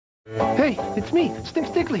Hey, it's me, Stick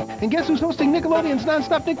Stickley, and guess who's hosting Nickelodeon's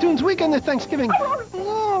Non-Stop Nicktoons Weekend this Thanksgiving?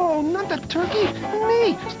 No, not the turkey,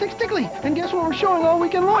 me, Stick Stickley, and guess what we're showing all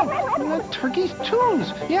weekend long? The turkey's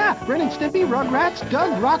tunes. Yeah, Ren and Stimpy, Rugrats,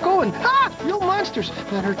 Doug, Rocco, and real monsters.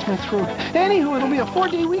 That hurts my throat. Anywho, it'll be a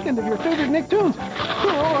 4-day weekend of your favorite Nicktoons.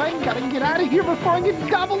 Oh, I gotta get out of here before I get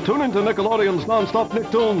gobbled. Tune into Nickelodeon's Non-Stop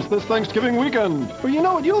Nicktoons this Thanksgiving weekend. Or you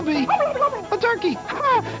know what you'll be? A turkey.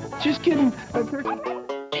 Just kidding, a turkey.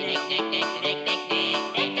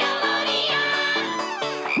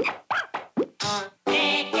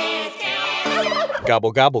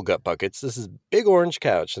 Gobble, gobble, gut buckets. This is Big Orange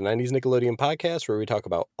Couch, the 90s Nickelodeon podcast where we talk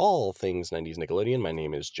about all things 90s Nickelodeon. My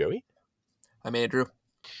name is Joey. I'm Andrew.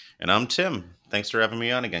 And I'm Tim. Thanks for having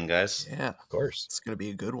me on again, guys. Yeah, of course. It's going to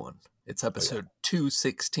be a good one. It's episode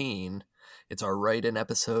 216. It's our write-in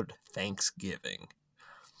episode, Thanksgiving.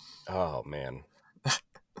 Oh, man.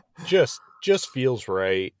 just feels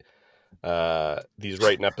right. These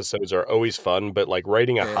write-in episodes are always fun, but like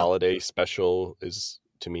writing a holiday special is,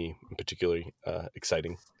 to me, particularly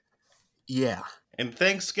exciting. Yeah. And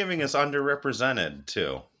Thanksgiving is underrepresented,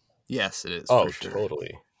 too. Yes, it is. Oh, for sure.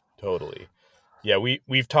 Totally. Yeah,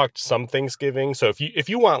 we've talked some Thanksgiving. So if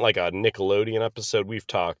you want like a Nickelodeon episode, we've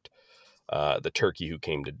talked The Turkey Who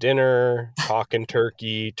Came to Dinner, Talking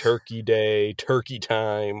Turkey, Turkey Day, Turkey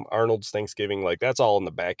Time, Arnold's Thanksgiving. Like that's all in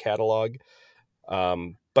the back catalog.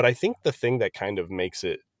 But I think the thing that kind of makes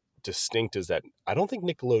it distinct is that I don't think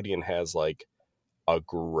Nickelodeon has like a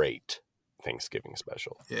great Thanksgiving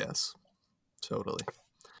special. Yes, totally.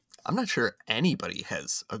 I'm not sure anybody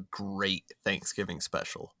has a great Thanksgiving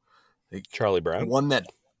special. Like, Charlie Brown? One that...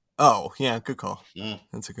 Oh, yeah, good call. Mm.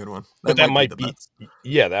 That's a good one. But that might be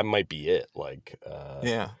yeah, that might be it. Like,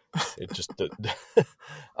 yeah. It just...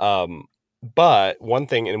 but one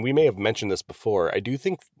thing, and we may have mentioned this before, I do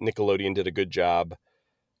think Nickelodeon did a good job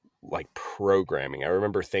like programming. I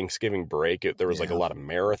remember Thanksgiving break, there was like a lot of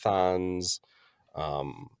marathons, a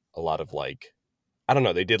lot of like, I don't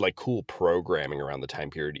know, they did like cool programming around the time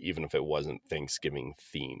period, even if it wasn't Thanksgiving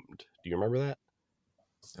themed. Do you remember that?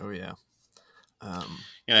 Oh, yeah.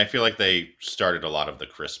 Yeah, I feel like they started a lot of the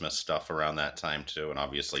Christmas stuff around that time, too. And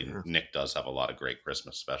obviously, Nick does have a lot of great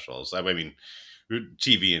Christmas specials. I mean,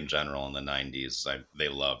 TV in general in the 90s, they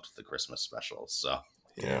loved the Christmas specials. So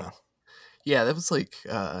Yeah, that was like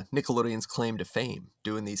Nickelodeon's claim to fame,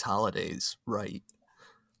 doing these holidays right.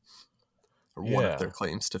 Or one of their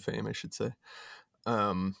claims to fame, I should say.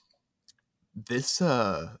 But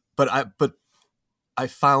I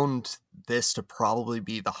found this to probably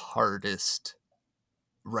be the hardest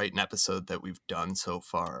write-in episode that we've done so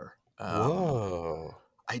far. Whoa.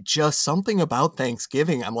 Something about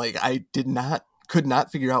Thanksgiving, I'm like, could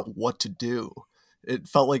not figure out what to do. It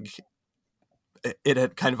felt like it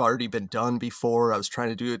had kind of already been done before. I was trying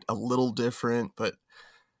to do it a little different, but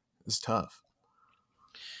it was tough.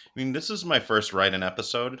 I mean, this is my first write-in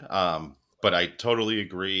episode, but I totally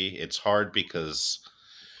agree. It's hard because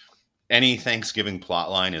any Thanksgiving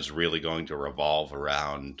plotline is really going to revolve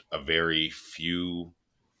around a very few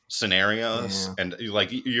scenarios. Yeah. And like,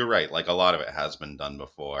 you're right, like a lot of it has been done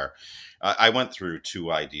before. I went through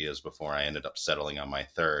 2 ideas before I ended up settling on my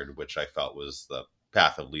third, which I felt was the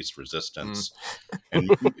path of least resistance. And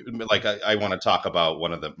like, I want to talk about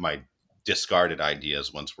one of my discarded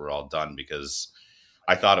ideas once we're all done, because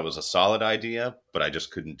I thought it was a solid idea, but I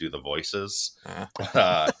just couldn't do the voices.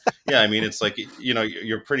 Yeah, I mean, it's like, you know,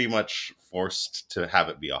 you're pretty much forced to have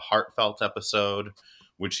it be a heartfelt episode,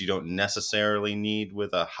 which you don't necessarily need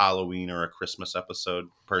with a Halloween or a Christmas episode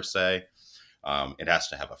per se. It has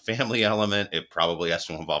to have a family element. It probably has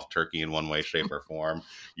to involve turkey in one way, shape, or form.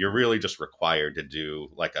 You're really just required to do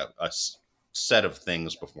like a set of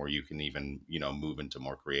things before you can even, you know, move into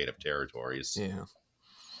more creative territories.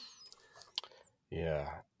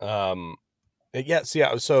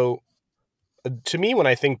 So to me, when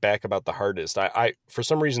I think back about the hardest, I for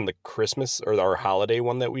some reason the Christmas or our holiday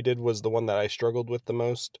one that we did was the one that I struggled with the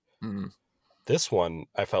most. Mm-hmm. This one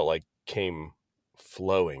I felt like came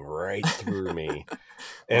flowing right through me.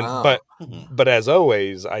 And Wow. but as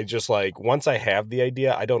always, I just like, once I have the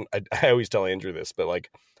idea, I always tell Andrew this, but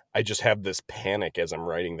like I just have this panic as I'm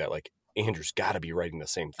writing that like Andrew's got to be writing the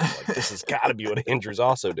same thing. Like this has got to be what Andrew's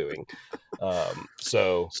also doing.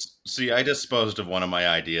 So see, I disposed of one of my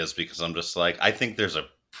ideas because I'm just like, I think there's a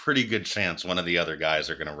pretty good chance one of the other guys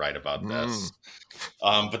are going to write about this.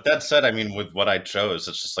 But that said, I mean, with what I chose,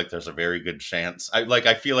 it's just like there's a very good chance.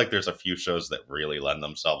 I feel like there's a few shows that really lend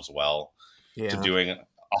themselves well to doing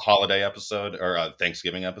a holiday episode or a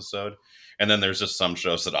Thanksgiving episode. And then there's just some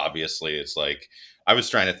shows that obviously it's like, I was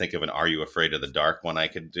trying to think of an Are You Afraid of the Dark one I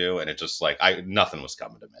could do, and it just like nothing was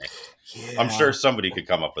coming to me. Yeah. I'm sure somebody could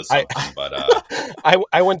come up with something, but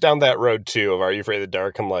I went down that road too of Are You Afraid of the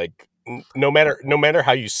Dark? I'm like, no matter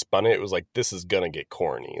how you spun it, it was like, this is gonna get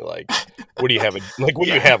corny. Like, what do you have? Like, what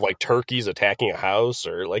do you have? Like turkeys attacking a house,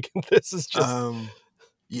 or like this is just.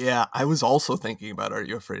 Yeah, I was also thinking about Are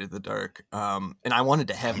You Afraid of the Dark? And I wanted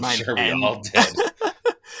to have I'm mine sure end. we all did.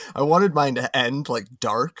 I wanted mine to end like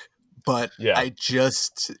dark, but Yeah. I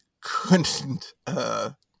just couldn't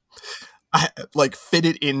I like fit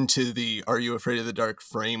it into the Are You Afraid of the Dark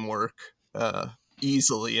framework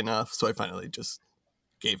easily enough, so I finally just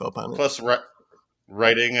gave up on it. Plus,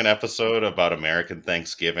 writing an episode about American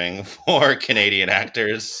Thanksgiving for Canadian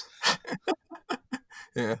actors.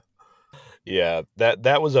 Yeah. Yeah,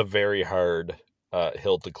 that was a very hard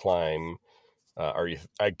hill to climb.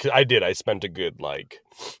 I spent a good like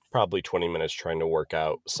probably 20 minutes trying to work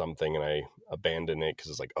out something, and I abandoned it because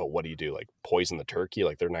it's like, oh, what do you do? Like poison the turkey?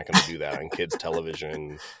 Like they're not going to do that on kids'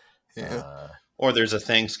 television. Yeah. Or there's a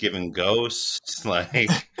Thanksgiving ghost, like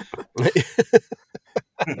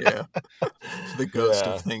Yeah. The ghost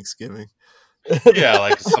Yeah. of Thanksgiving. yeah,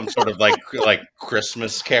 like some sort of like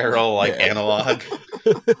Christmas Carol like Yeah. analog.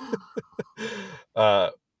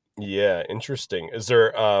 Yeah, interesting. Is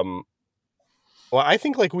there well, I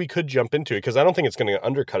think like we could jump into it because I don't think it's going to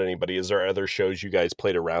undercut anybody. Is there other shows you guys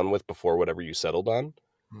played around with before whatever you settled on?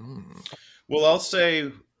 Well, I'll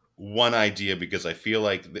say one idea because I feel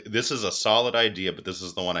like this is a solid idea, but this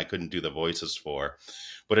is the one I couldn't do the voices for.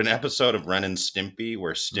 But an episode of Ren and Stimpy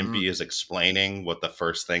where Stimpy is explaining what the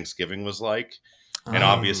first Thanksgiving was like. And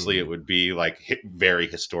obviously it would be like very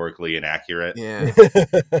historically inaccurate. Yeah.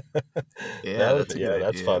 Yeah, that's a good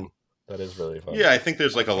that's idea. fun. That is really fun. Yeah, I think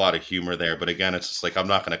there's like a lot of humor there. But again, it's just like, I'm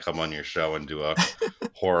not going to come on your show and do a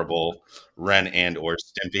horrible Ren and or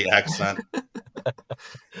Stimpy accent.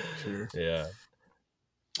 Sure. Yeah.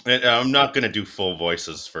 And I'm not going to do full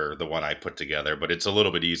voices for the one I put together, but it's a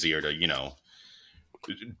little bit easier to,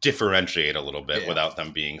 differentiate a little bit without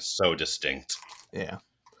them being so distinct. Yeah.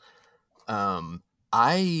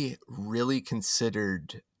 I really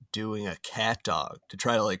considered doing a cat dog to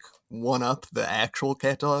try to like one up the actual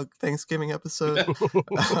cat dog Thanksgiving episode.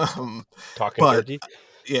 Talking but- turkey.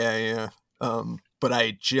 Yeah. But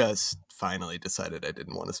I just finally decided I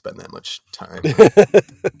didn't want to spend that much time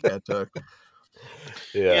on cat dog.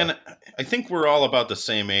 Yeah. And I think we're all about the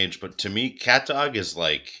same age, but to me, Cat Dog is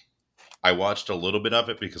like, I watched a little bit of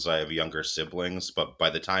it because I have younger siblings, but by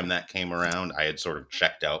the time that came around, I had sort of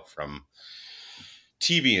checked out from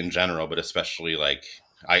TV in general, but especially like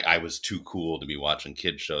I was too cool to be watching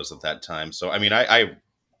kid shows at that time. So, I mean,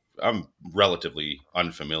 I'm relatively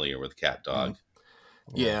unfamiliar with Cat Dog.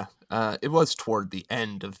 Yeah. It was toward the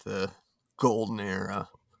end of the golden era.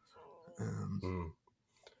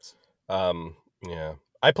 Yeah.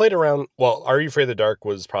 I played around. Well, Are You Afraid of the Dark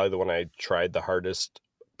was probably the one I tried the hardest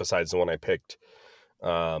besides the one I picked.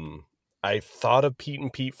 I thought of Pete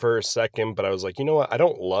and Pete for a second, but I was like, you know what? I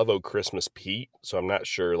don't love Oh Christmas Pete, so I'm not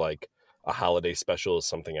sure like a holiday special is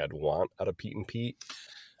something I'd want out of Pete and Pete.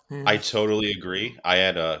 I totally agree. I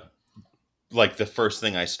had the first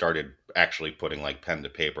thing I started actually putting like pen to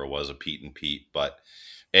paper was a Pete and Pete, but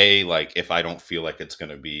like if I don't feel like it's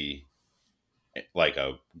going to be like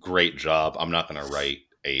a great job, I'm not going to write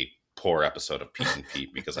a poor episode of Pete and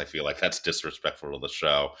Pete because I feel like that's disrespectful to the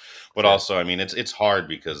show. But also, I mean, it's hard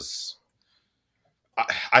because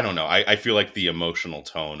I don't know. I feel like the emotional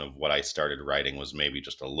tone of what I started writing was maybe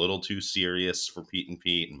just a little too serious for Pete and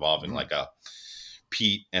Pete, involving like a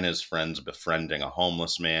Pete and his friends befriending a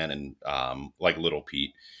homeless man and like Little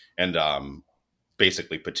Pete, and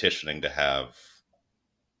basically petitioning to have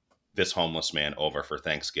this homeless man over for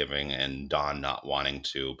Thanksgiving, and Don not wanting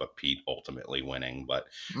to, but Pete ultimately winning. But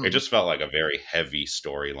it just felt like a very heavy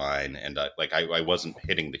storyline, and I wasn't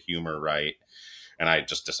hitting the humor right, and I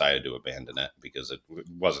just decided to abandon it because it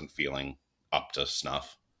wasn't feeling up to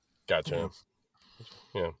snuff. Gotcha.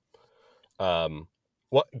 Yeah.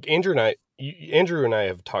 Well, Andrew and I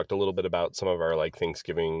have talked a little bit about some of our like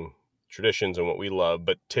Thanksgiving traditions and what we love.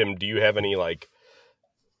 But Tim, do you have any like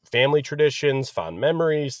family traditions, fond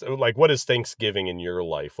memories? Like, what is Thanksgiving in your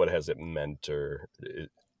life? What has it meant, or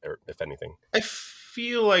if anything? I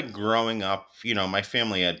feel like growing up, my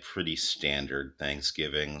family had pretty standard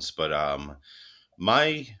Thanksgivings, but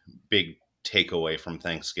my big takeaway from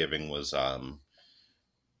Thanksgiving was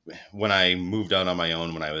when I moved out on my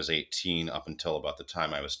own when I was 18 up until about the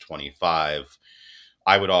time I was 25,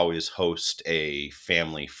 I would always host a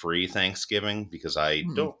family-free Thanksgiving because I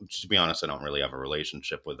Hmm. don't, to be honest, I don't really have a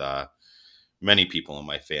relationship with many people in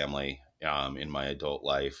my family in my adult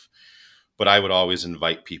life. But I would always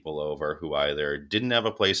invite people over who either didn't have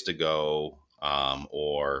a place to go,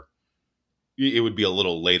 or it would be a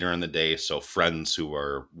little later in the day. So friends who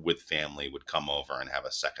were with family would come over and have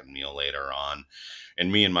a second meal later on.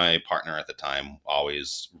 And me and my partner at the time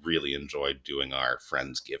always really enjoyed doing our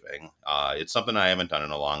Friendsgiving. It's something I haven't done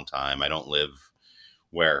in a long time. I don't live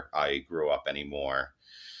where I grew up anymore.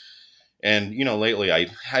 And, lately I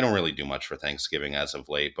don't really do much for Thanksgiving as of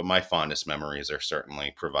late, but my fondest memories are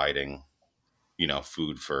certainly providing,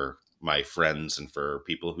 food for my friends and for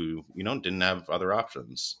people who, didn't have other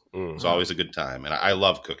options. It's Mhm. always a good time. And I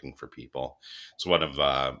love cooking for people. It's one of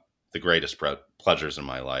the greatest pleasures in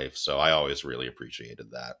my life. So I always really appreciated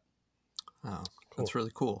that. Oh, Cool. that's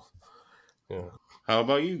really cool. Yeah. How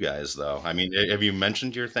about you guys, though? I mean, have you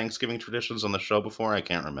mentioned your Thanksgiving traditions on the show before? I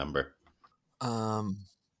can't remember. Um,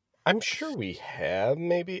 I'm sure we have,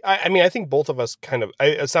 maybe. I mean, I think both of us kind of.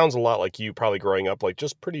 It sounds a lot like you probably growing up, like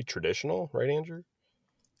just pretty traditional, right, Andrew?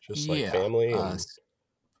 Just like yeah, family and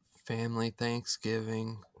family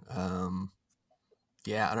Thanksgiving.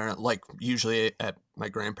 Yeah, I don't know. Like usually at my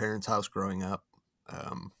grandparents' house growing up.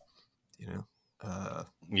 Um, you know, uh,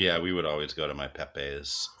 Yeah, we would always go to my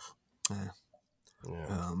Pepe's. eh,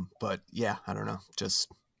 yeah. but yeah, I don't know.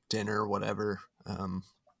 Just dinner, whatever.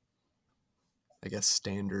 I guess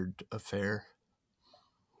standard affair.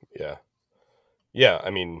 Yeah. Yeah, I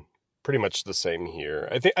mean, pretty much the same here.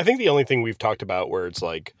 I think the only thing we've talked about where it's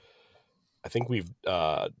like I think we've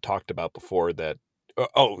talked about before that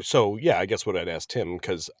so yeah, I guess what I'd ask Tim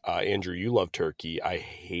cuz Andrew, you love turkey. I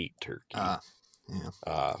hate turkey.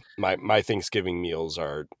 Yeah. My Thanksgiving meals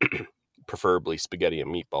are preferably spaghetti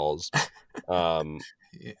and meatballs. Um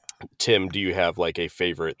Yeah. Tim, do you have like a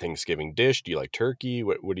favorite Thanksgiving dish? Do you like turkey?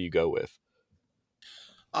 What do you go with?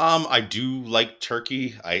 I do like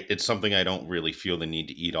turkey. It's something I don't really feel the need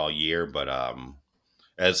to eat all year, but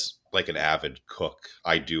as like an avid cook,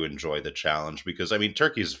 I do enjoy the challenge because I mean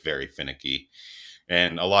turkey is very finicky.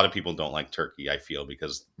 And a lot of people don't like turkey, I feel,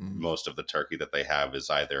 because Mm. most of the turkey that they have is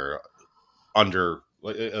either under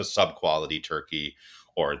a sub quality turkey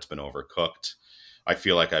or it's been overcooked. I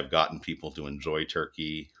feel like I've gotten people to enjoy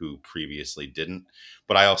turkey who previously didn't,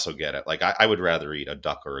 but I also get it. Like I would rather eat a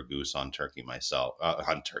duck or a goose on turkey myself,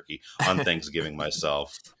 on Thanksgiving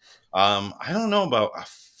myself. I don't know about a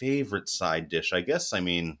favorite side dish. I guess, I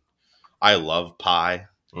mean, I love pie.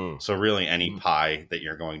 Mm, So really any Mm. pie that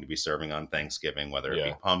you're going to be serving on Thanksgiving, whether it be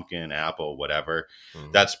yeah. pumpkin, apple, whatever,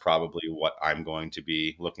 Mhm. that's probably what I'm going to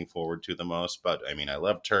be looking forward to the most. But I mean, I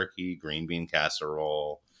love turkey, green bean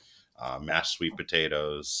casserole, mashed sweet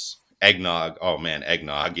potatoes, eggnog. Oh man,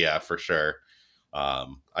 eggnog, yeah, for sure.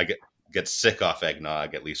 I get sick off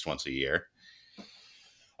eggnog at least once a year.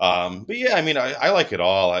 But yeah, I mean, I like it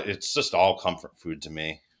all. It's just all comfort food to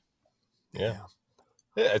me. Yeah.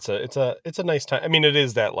 Yeah, it's a nice time. I mean, it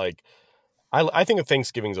is that like I think of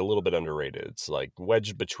Thanksgiving's a little bit underrated. It's like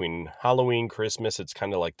wedged between Halloween, Christmas. It's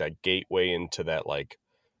kind of like that gateway into that like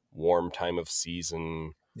warm time of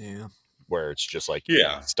season Yeah. where it's just like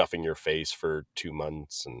Yeah, stuffing your face for 2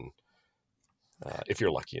 months, and if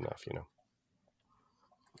you're lucky enough,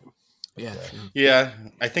 Yeah. But, True. yeah.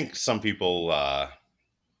 I think some people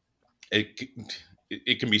it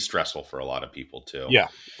it can be stressful for a lot of people too. yeah,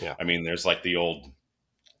 yeah, I mean, there's like the old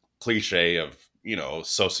cliche of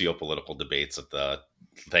socio-political debates at the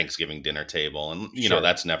Thanksgiving dinner table, and sure,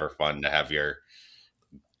 that's never fun to have your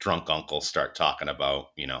drunk uncle start talking about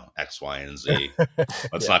X, Y, and Z.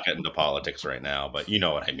 Let's yeah, not get into politics right now, but you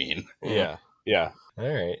know what I mean. yeah, yeah. All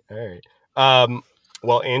right, all right. Um,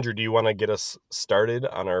 well, Andrew, do you want to get us started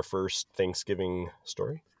on our first Thanksgiving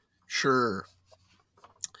story? Sure.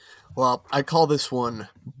 Well, I call this one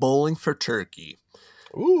Bowling for Turkey.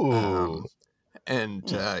 Ooh, And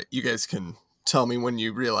Hmm. you guys can tell me when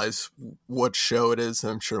you realize what show it is.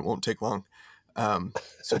 I'm sure it won't take long.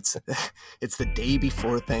 So it's it's the day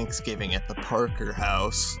before Thanksgiving at the Parker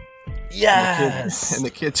house. yes. And the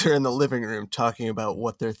kids are in the living room talking about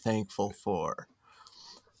what they're thankful for.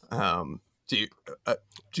 Do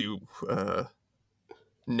you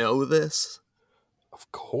know this? Of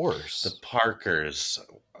course. The Parkers.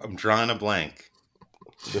 I'm drawing a blank.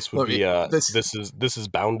 This would Well, be this this is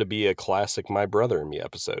bound to be a classic My Brother and Me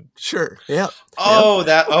episode. sure, yeah. Oh,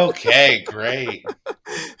 that okay, great.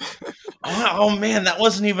 Oh man, that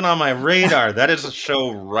wasn't even on my radar. That is a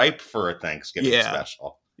show ripe for a Thanksgiving Yeah.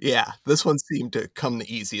 special. Yeah, this one seemed to come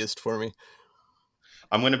the easiest for me.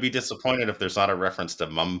 I'm going to be disappointed if there's not a reference to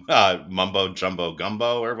Mumbo Jumbo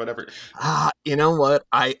Gumbo or whatever. You know what?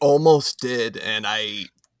 I almost did, and I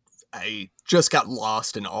just got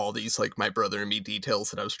lost in all these, like, My Brother and Me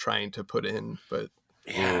details that I was trying to put in, but...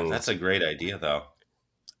 Yeah, that's a great idea, though.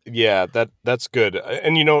 Yeah, that's good.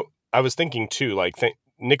 And, I was thinking, too, like,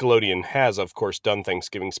 Nickelodeon has, of course, done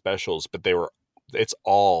Thanksgiving specials, but it's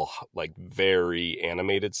all, like, very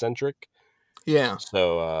animated-centric. Yeah.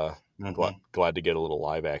 So, glad to get a little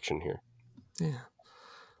live action here. Yeah.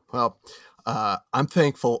 Well, I'm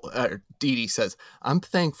thankful, Dee Dee says, I'm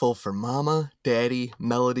thankful for Mama, Daddy,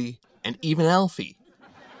 Melody, and even Alfie.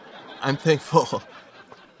 I'm thankful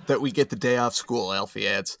that we get the day off school, Alfie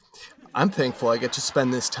adds. I'm thankful I get to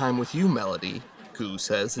spend this time with you, Melody, Goo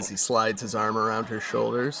says as he slides his arm around her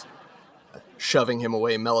shoulders. Shoving him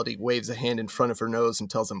away, Melody waves a hand in front of her nose and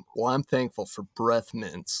tells him, well, I'm thankful for breath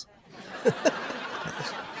mints.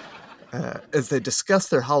 As they discuss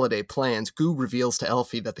their holiday plans, Goo reveals to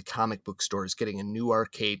Elfie that the comic book store is getting a new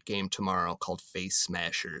arcade game tomorrow called Face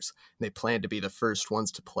Smashers, and they plan to be the first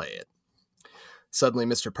ones to play it. Suddenly,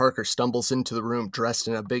 Mr. Parker stumbles into the room dressed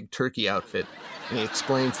in a big turkey outfit, and he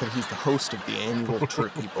explains that he's the host of the annual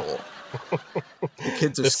Turkey Bowl. The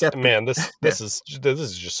kids are skeptical. Man, this is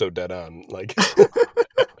just so dead on. Like,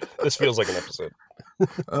 this feels like an episode.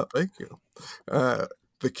 Oh, thank you.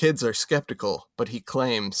 The kids are skeptical, but he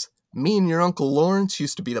claims, me and your Uncle Lawrence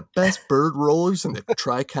used to be the best bird rollers in the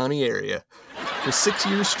Tri-County area. For 6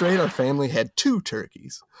 years straight, our family had 2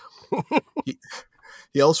 turkeys.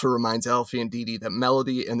 He also reminds Alfie and Dee Dee that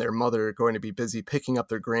Melody and their mother are going to be busy picking up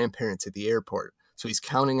their grandparents at the airport, so he's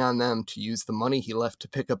counting on them to use the money he left to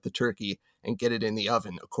pick up the turkey and get it in the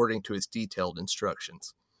oven according to his detailed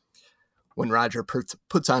instructions. When Roger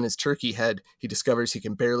puts on his turkey head, he discovers he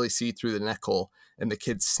can barely see through the neck hole, and the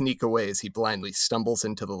kids sneak away as he blindly stumbles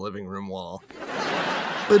into the living room wall.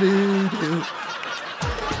 Ba-doo-doo.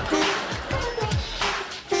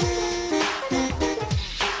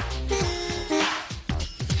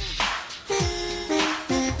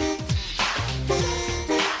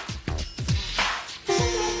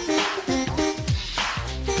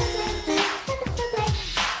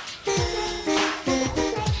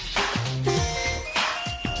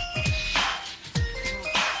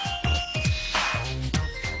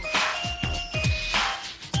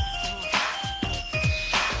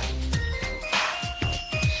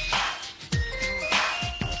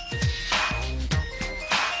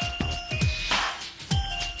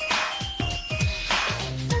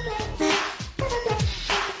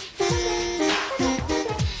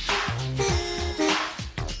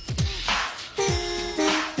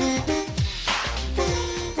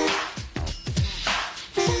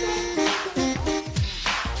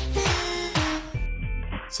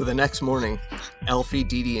 So the next morning, Elfie,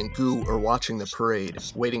 Dee Dee, and Goo are watching the parade,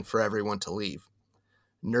 waiting for everyone to leave.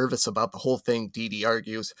 Nervous about the whole thing, Dee Dee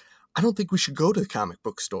argues, I don't think we should go to the comic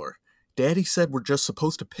book store. Daddy said we're just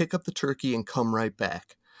supposed to pick up the turkey and come right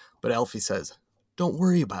back. But Elfie says, don't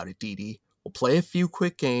worry about it, Dee Dee. We'll play a few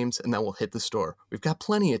quick games and then we'll hit the store. We've got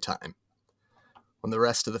plenty of time. When the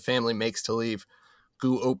rest of the family makes to leave,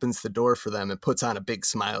 Goo opens the door for them and puts on a big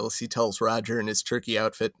smile as he tells Roger in his turkey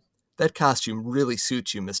outfit, that costume really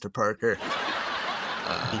suits you, Mr. Parker.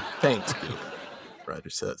 Thanks, Goo, Roger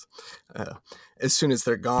says. As soon as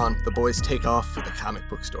they're gone, the boys take off for the comic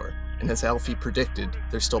book store. And as Alfie predicted,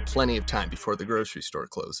 there's still plenty of time before the grocery store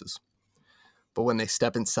closes. But when they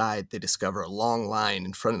step inside, they discover a long line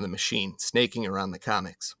in front of the machine, snaking around the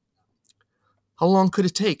comics. How long could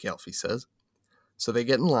it take? Alfie says. So they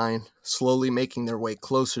get in line, slowly making their way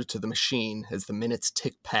closer to the machine as the minutes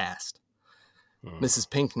tick past. Mrs.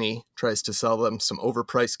 Pinkney tries to sell them some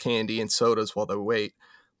overpriced candy and sodas while they wait,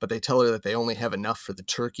 but they tell her that they only have enough for the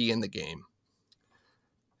turkey and the game.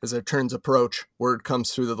 As their turns approach, word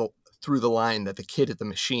comes through the line that the kid at the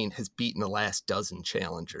machine has beaten the last dozen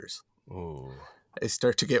challengers. Ooh. They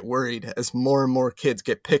start to get worried as more and more kids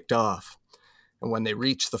get picked off. And when they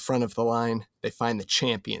reach the front of the line, they find the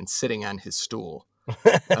champion sitting on his stool,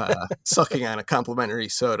 sucking on a complimentary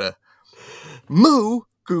soda. Moo!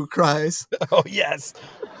 Goo cries. Oh, yes.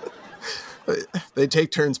 They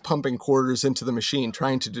take turns pumping quarters into the machine,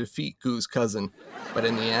 trying to defeat Goo's cousin. But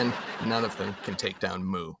in the end, none of them can take down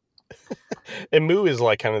Moo. And Moo is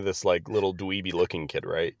like kind of this like little dweeby looking kid,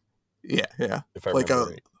 right? Yeah. If I like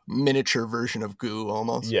remember a right. miniature version of Goo,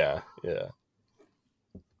 almost. Yeah.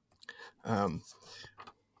 So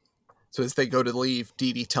as they go to leave,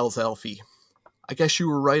 Dee Dee tells Elfie, I guess you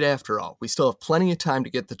were right after all. We still have plenty of time to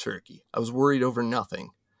get the turkey. I was worried over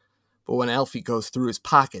nothing. But when Alfie goes through his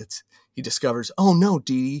pockets, he discovers, oh no,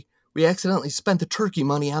 Dee Dee, We accidentally spent the turkey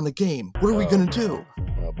money on the game. What are we going to do?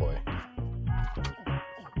 Oh, boy.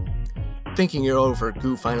 Thinking it over,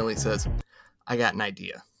 Goo finally says, I got an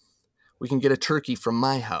idea. We can get a turkey from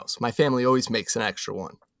my house. My family always makes an extra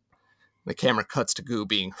one. The camera cuts to Goo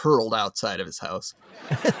being hurled outside of his house.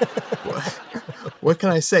 What can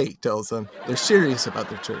I say? He tells them. They're serious about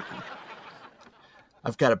their turkey.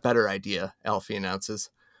 I've got a better idea, Alfie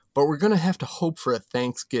announces. But we're going to have to hope for a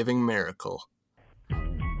Thanksgiving miracle.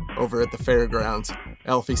 Over at the fairgrounds,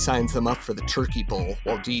 Alfie signs them up for the turkey bowl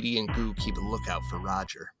while Dee Dee and Goo keep a lookout for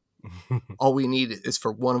Roger. All we need is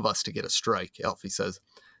for one of us to get a strike, Alfie says,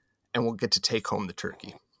 and we'll get to take home the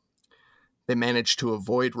turkey. They manage to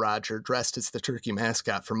avoid Roger dressed as the turkey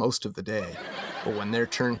mascot for most of the day, but when their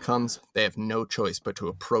turn comes, they have no choice but to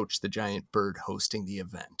approach the giant bird hosting the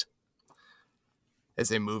event. As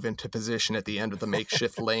they move into position at the end of the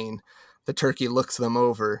makeshift lane, the turkey looks them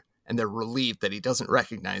over, and they're relieved that he doesn't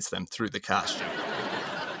recognize them through the costume.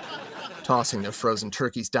 Tossing their frozen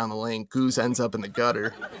turkeys down the lane, Goose ends up in the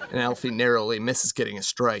gutter, and Alfie narrowly misses getting a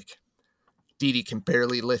strike. Dee Dee can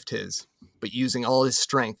barely lift his, but using all his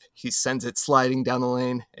strength, he sends it sliding down the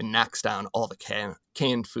lane and knocks down all the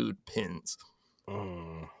canned food pins.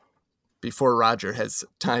 Before Roger has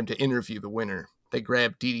time to interview the winner, they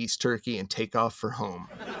grab Dee Dee's turkey and take off for home,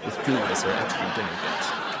 with Goo as their extra dinner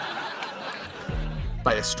guest.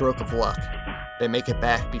 By a stroke of luck, they make it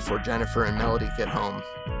back before Jennifer and Melody get home,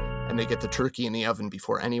 and they get the turkey in the oven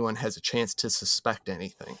before anyone has a chance to suspect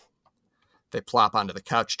anything. They plop onto the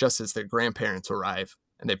couch just as their grandparents arrive,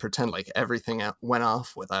 and they pretend like everything went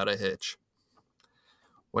off without a hitch.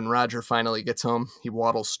 When Roger finally gets home, he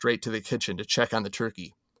waddles straight to the kitchen to check on the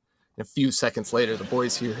turkey. And a few seconds later, the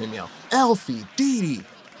boys hear him yell, Alfie, Dee Dee!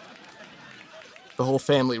 The whole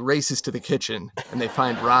family races to the kitchen, and they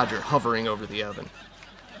find Roger hovering over the oven.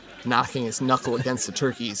 Knocking his knuckle against the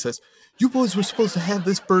turkey, he says, You boys were supposed to have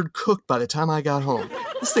this bird cooked by the time I got home.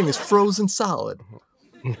 This thing is frozen solid.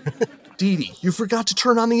 Dee Dee, you forgot to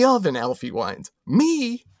turn on the oven, Alfie whines.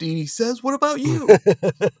 Me? Dee Dee says, what about you?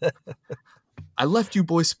 I left you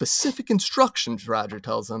boys specific instructions, Roger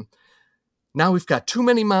tells them. Now we've got too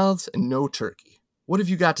many mouths and no turkey. What have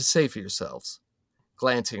you got to say for yourselves?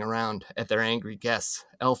 Glancing around at their angry guests,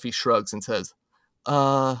 Alfie shrugs and says,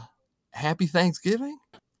 Happy Thanksgiving?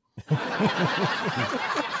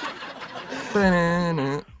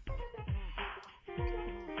 Banana.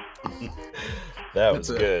 That was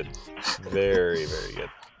good. Very, very good.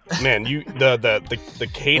 Man, you the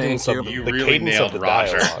cadence of You the really cadence of nailed the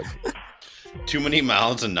Roger. dialogue. Too many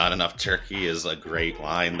mouths and not enough turkey is a great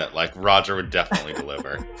line that like Roger would definitely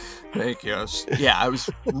deliver. Thank you. I was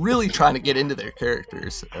really trying to get into their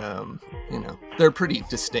characters. They're pretty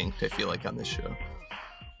distinct, I feel like, on this show.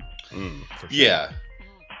 For sure. Yeah.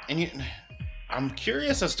 And I'm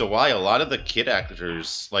curious as to why a lot of the kid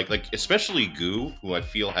actors, like especially Goo, who I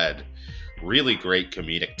feel had really great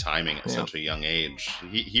comedic timing at such a young age,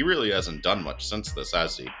 he really hasn't done much since this,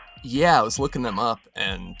 has he? Yeah, I was looking them up,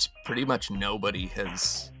 and pretty much nobody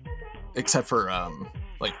has, except for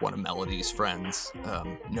one of Melody's friends.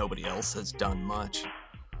 Nobody else has done much.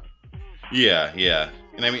 Yeah.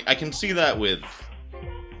 And I mean, I can see that with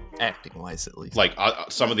acting-wise, at least. Like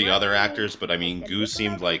some of the other actors, but I mean, Goose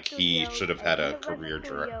seemed like he should have had a career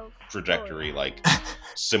trajectory like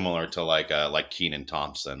similar to like Kenan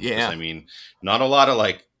Thompson. Yeah. I mean, not a lot of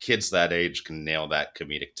like kids that age can nail that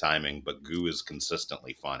comedic timing, but Goo is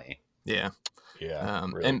consistently funny. Yeah. Yeah.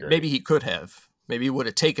 Really and great. maybe he could have. Maybe he would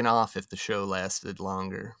have taken off if the show lasted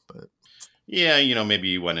longer, but... Yeah, maybe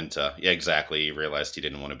he went into... Yeah, exactly. He realized he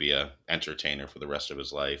didn't want to be a entertainer for the rest of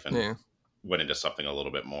his life and went into something a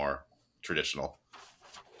little bit more traditional.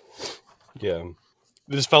 Yeah.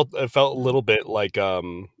 It felt a little bit like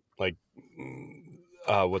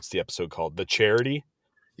what's the episode called? The Charity?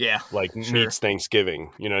 Yeah. Like meets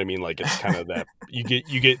Thanksgiving. You know what I mean? Like it's kind of that you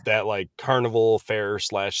get that like carnival fair /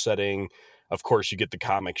 setting. Of course, you get the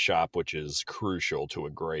comic shop, which is crucial to a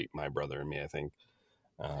great My Brother and Me, I think.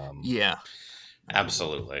 Yeah.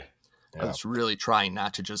 Absolutely. I was really trying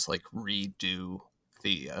not to just like redo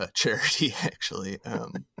the Charity, actually.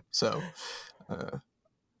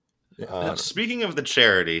 Speaking of the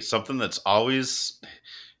Charity, something that's always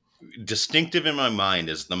distinctive in my mind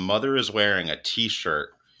is the mother is wearing a t-shirt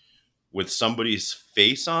with somebody's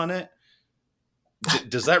face on it.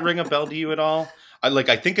 Does that ring a bell to you at all?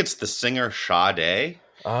 I think it's the singer Sade,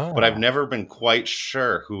 but I've never been quite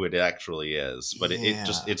sure who it actually is. But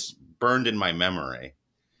it's burned in my memory.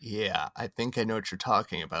 Yeah, I think I know what you're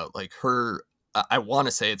talking about. Like her, I want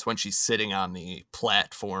to say it's when she's sitting on the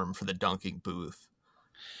platform for the dunking booth.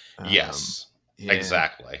 Yes,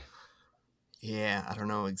 exactly. Yeah, I don't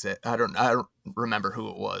know I don't remember who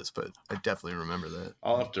it was, but I definitely remember that.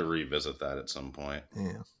 I'll have to revisit that at some point.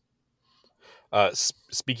 Yeah.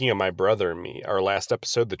 Speaking of My Brother and Me, our last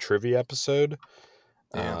episode, the trivia episode,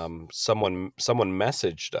 Yeah. someone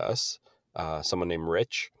messaged us, someone named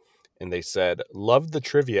Rich, and they said, loved the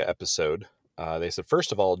trivia episode. They said,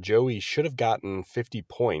 first of all, Joey should have gotten 50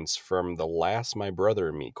 points from the last My Brother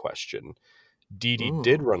and Me question. Dee Dee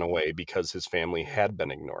did run away because his family had been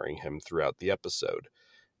ignoring him throughout the episode.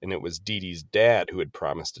 And it was Dee Dee's dad who had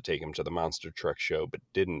promised to take him to the Monster Truck show, but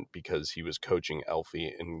didn't because he was coaching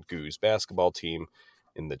Elfie and Goo's basketball team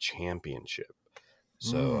in the championship.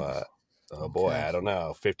 So, oh boy, I don't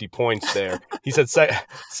know. 50 points there. He said,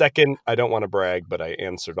 second, I don't want to brag, but I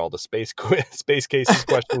answered all the space cases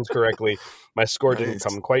questions correctly. My score didn't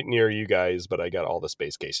come quite near you guys, but I got all the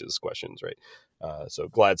space cases questions right. So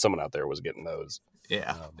glad someone out there was getting those.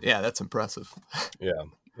 Yeah. Yeah, that's impressive. Yeah.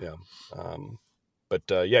 But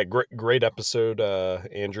yeah, great episode,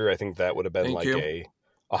 Andrew. I think that would have been Thank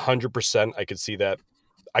 100%. I could see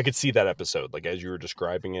that episode. Like as you were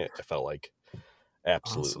describing it, I felt like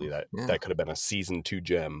absolutely that could have been a season 2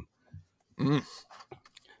 gem. I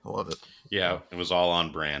love it. Yeah, it was all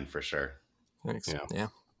on brand for sure. Thanks. Yeah.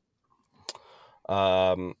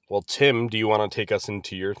 Well, Tim, do you want to take us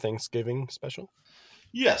into your Thanksgiving special?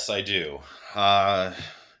 Yes, I do.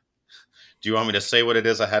 Do you want me to say what it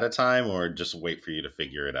is ahead of time, or just wait for you to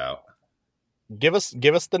figure it out? Give us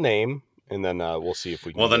the name, and then we'll see if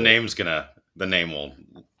we can. Well, the name will.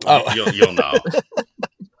 Oh. You'll know.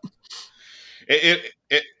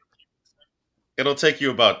 It'll take you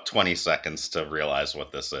about 20 seconds to realize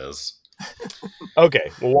what this is.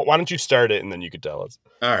 Okay. Well, why don't you start it, and then you could tell us.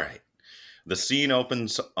 All right. The scene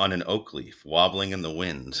opens on an oak leaf wobbling in the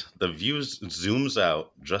wind. The view zooms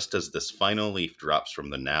out just as this final leaf drops from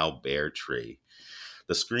the now bare tree.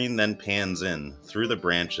 The screen then pans in through the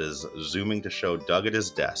branches, zooming to show Doug at his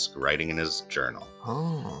desk, writing in his journal.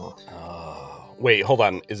 Oh. Wait, hold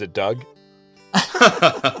on. Is it Doug?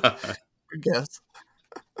 Good guess.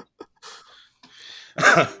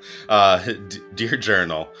 Dear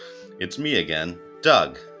Journal, it's me again,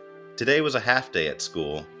 Doug. Today was a half day at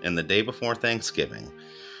school, and the day before Thanksgiving.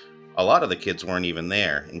 A lot of the kids weren't even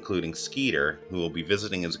there, including Skeeter, who will be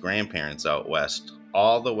visiting his grandparents out west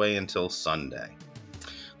all the way until Sunday.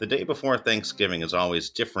 The day before Thanksgiving is always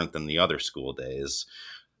different than the other school days.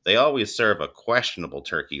 They always serve a questionable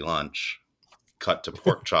turkey lunch. Cut to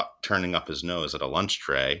Pork Chop turning up his nose at a lunch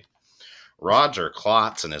tray. Roger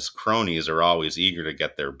Klotz and his cronies are always eager to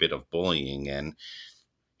get their bit of bullying in.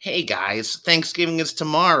 Hey guys, Thanksgiving is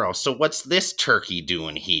tomorrow, so what's this turkey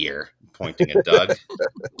doing here? Pointing at Doug.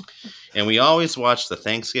 And we always watch the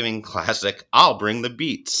Thanksgiving classic, I'll Bring the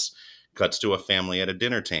Beats. Cuts to a family at a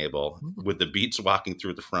dinner table, with the Beats walking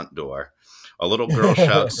through the front door. A little girl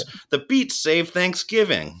shouts, the Beats save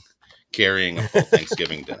Thanksgiving, carrying a full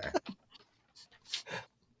Thanksgiving dinner.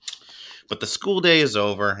 But the school day is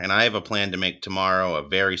over, and I have a plan to make tomorrow a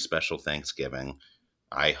very special Thanksgiving.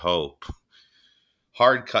 I hope.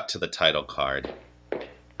 Hard cut to the title card.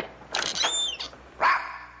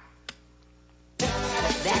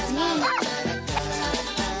 That's me.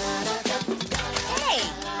 Hey!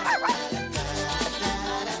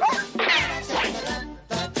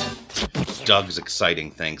 Doug's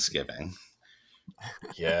exciting Thanksgiving.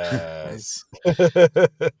 Yes.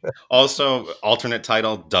 Also, alternate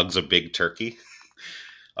title, Doug's a Big Turkey.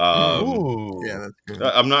 Ooh. Yeah, that's good.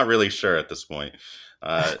 I'm not really sure at this point.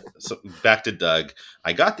 So back to Doug.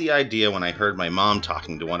 I got the idea when I heard my mom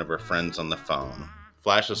talking to one of her friends on the phone.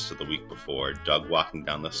 Flashes to the week before, Doug walking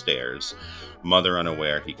down the stairs, mother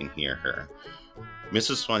unaware he can hear her.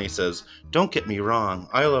 Mrs. Funny says, don't get me wrong,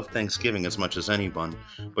 I love Thanksgiving as much as anyone,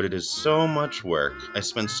 but it is so much work. I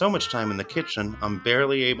spend so much time in the kitchen, I'm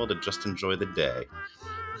barely able to just enjoy the day.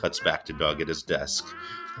 Cuts back to Doug at his desk.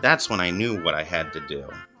 That's when I knew what I had to do.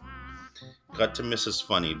 Cut to Mrs.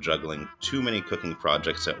 Funny juggling too many cooking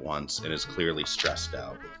projects at once and is clearly stressed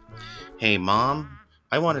out. Hey, Mom,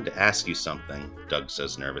 I wanted to ask you something, Doug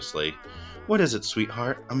says nervously. What is it,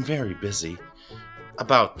 sweetheart? I'm very busy.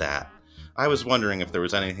 About that. I was wondering if there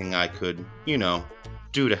was anything I could,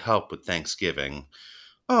 do to help with Thanksgiving.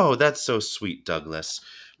 Oh, that's so sweet, Douglas.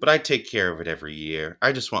 But I take care of it every year.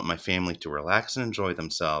 I just want my family to relax and enjoy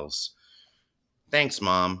themselves. Thanks,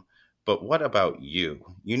 Mom. But what about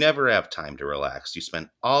you? You never have time to relax. You spend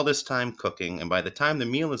all this time cooking, and by the time the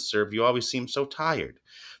meal is served, you always seem so tired.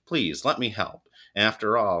 Please, let me help.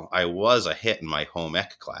 After all, I was a hit in my home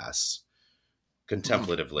ec class.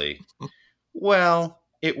 Contemplatively. Well,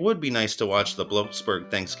 it would be nice to watch the Bloxburg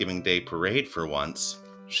Thanksgiving Day Parade for once.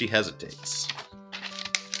 She hesitates.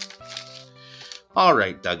 All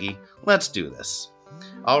right, Dougie, let's do this.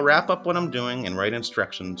 I'll wrap up what I'm doing and write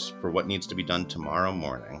instructions for what needs to be done tomorrow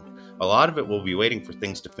morning. A lot of it will be waiting for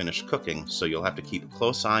things to finish cooking, so you'll have to keep a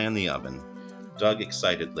close eye on the oven. Doug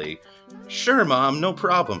excitedly, Sure, Mom, no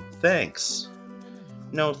problem, thanks.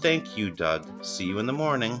 No, thank you, Doug. See you in the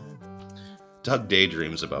morning. Doug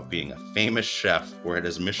daydreams about being a famous chef where at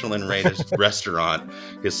his Michelin-rated restaurant,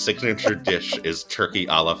 his signature dish is turkey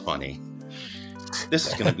a la funny. This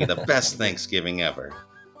is going to be the best Thanksgiving ever.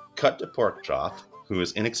 Cut to Porkchop, who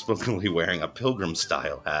is inexplicably wearing a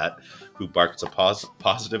pilgrim-style hat, who barks a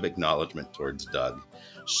positive acknowledgement towards Doug.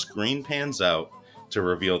 Screen pans out to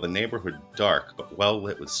reveal the neighborhood dark but well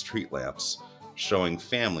lit with street lamps, showing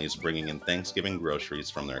families bringing in Thanksgiving groceries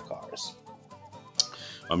from their cars.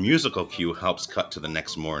 A musical cue helps cut to the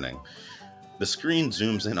next morning. The screen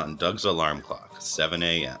zooms in on Doug's alarm clock, 7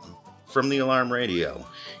 a.m. From the alarm radio,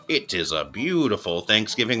 it is a beautiful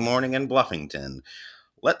Thanksgiving morning in Bluffington.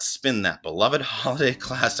 Let's spin that beloved holiday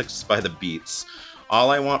classics by the beats.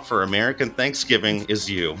 All I want for American Thanksgiving is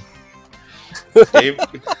you.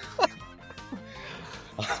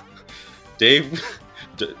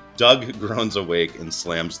 Doug groans awake and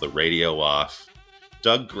slams the radio off.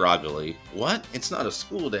 Doug groggily, What? It's not a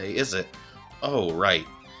school day, is it? Oh, right.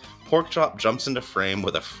 Porkchop jumps into frame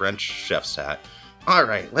with a French chef's hat. All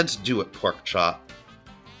right, let's do it, Porkchop.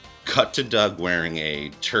 Cut to Doug wearing a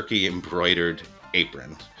turkey-embroidered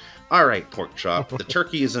apron. All right, Porkchop, the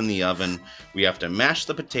turkey is in the oven. We have to mash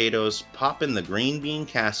the potatoes, pop in the green bean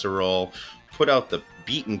casserole, put out the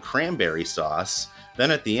beaten cranberry sauce. Then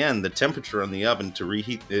at the end, the temperature on the oven to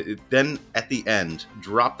reheat. Then at the end,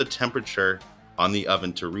 drop the temperature on the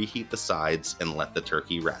oven to reheat the sides and let the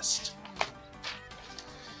turkey rest.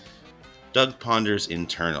 Doug ponders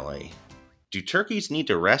internally. Do turkeys need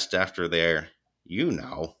to rest after their,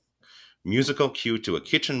 musical cue to a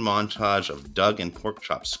kitchen montage of Doug and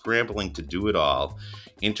Porkchop scrambling to do it all,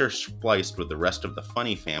 interspliced with the rest of the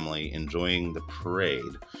Funny family enjoying the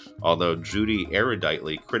parade, although Judy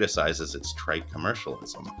eruditely criticizes its trite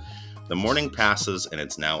commercialism. The morning passes and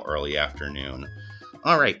it's now early afternoon.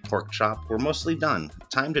 All right, Porkchop, we're mostly done.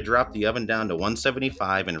 Time to drop the oven down to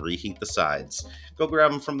 175 and reheat the sides. Go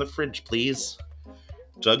grab them from the fridge, please.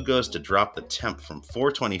 Doug goes to drop the temp from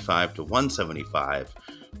 425 to 175,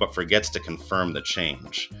 but forgets to confirm the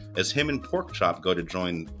change. As him and Porkchop go to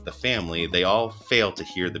join the family, they all fail to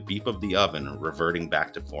hear the beep of the oven reverting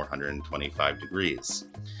back to 425 degrees.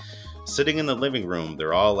 Sitting in the living room,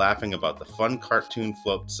 they're all laughing about the fun cartoon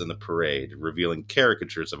floats in the parade, revealing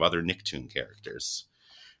caricatures of other Nicktoon characters.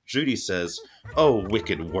 Judy says, Oh,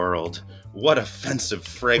 wicked world, what offensive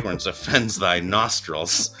fragrance offends thy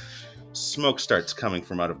nostrils? Smoke starts coming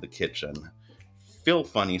from out of the kitchen. Phil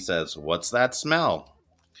Funny says, What's that smell?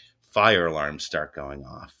 Fire alarms start going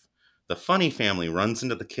off. The Funny family runs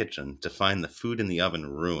into the kitchen to find the food in the oven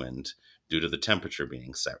ruined due to the temperature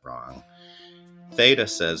being set wrong. Theta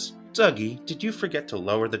says, Dougie, did you forget to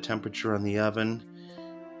lower the temperature on the oven?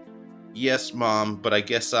 Yes, Mom, but I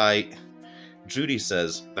guess Judy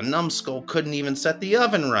says, The numbskull couldn't even set the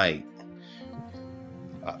oven right.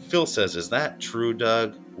 Phil says, Is that true,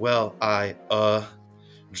 Doug? Well,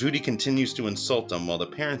 Judy continues to insult him while the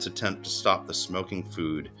parents attempt to stop the smoking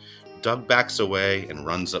food. Doug backs away and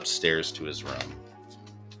runs upstairs to his room.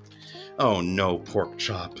 Oh no,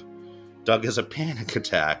 Porkchop. Doug has a panic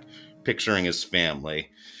attack, picturing his family.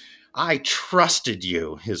 I trusted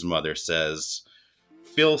you, his mother says.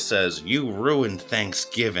 Phil says, You ruined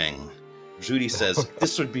Thanksgiving. Judy says,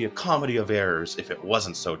 This would be a comedy of errors if it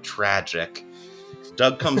wasn't so tragic.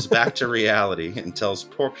 Doug comes back to reality and tells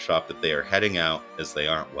Porkchop that they are heading out as they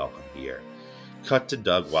aren't welcome here. Cut to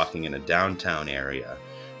Doug walking in a downtown area.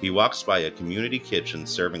 He walks by a community kitchen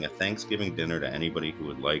serving a Thanksgiving dinner to anybody who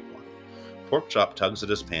would like one. Porkchop tugs at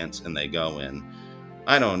his pants and they go in.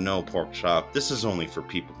 I don't know, Porkchop. This is only for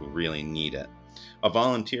people who really need it. A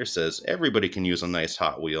volunteer says everybody can use a nice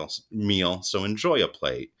Hot Wheels meal, so enjoy a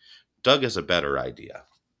plate. Doug has a better idea.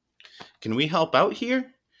 Can we help out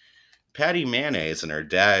here? Patty Mayonnaise and her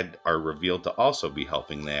dad are revealed to also be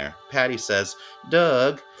helping there. Patty says,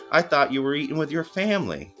 Doug, I thought you were eating with your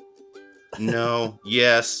family. No,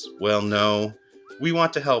 yes, well, no. We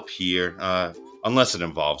want to help here, unless it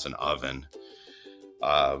involves an oven.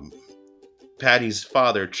 Patty's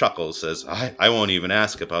father chuckles, says, I won't even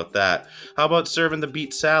ask about that. How about serving the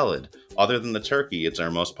beet salad? Other than the turkey, it's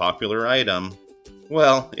our most popular item.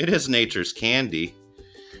 Well, it is nature's candy.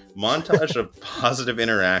 Montage of positive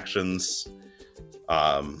interactions,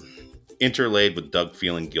 interlaid with Doug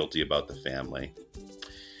feeling guilty about the family.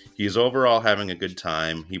 He's overall having a good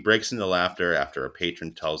time. He breaks into laughter after a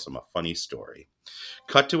patron tells him a funny story.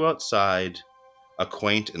 Cut to outside. a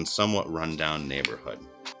quaint and somewhat run-down neighborhood.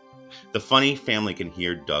 The funny family can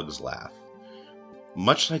hear Doug's laugh.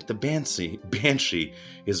 Much like the banshee,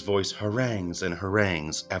 his voice harangues and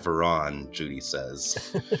harangues ever on, Judy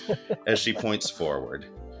says, as she points forward.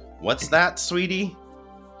 What's that, sweetie?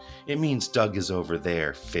 It means Doug is over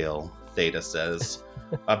there, Phil, Theta says.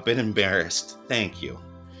 A bit embarrassed, thank you.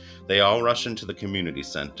 They all rush into the community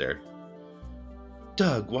center.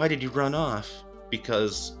 Doug, why did you run off?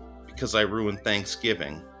 Because I ruined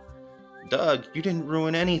Thanksgiving. Doug, you didn't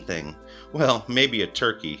ruin anything. Well, maybe a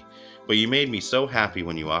turkey, but you made me so happy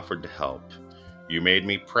when you offered to help. You made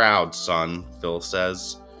me proud, son, Phil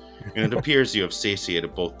says. And it appears you have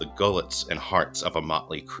satiated both the gullets and hearts of a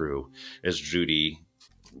motley crew, as Judy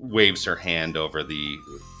waves her hand over the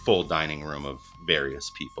full dining room of various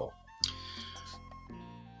people.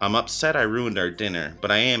 I'm upset I ruined our dinner,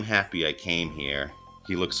 but I am happy I came here.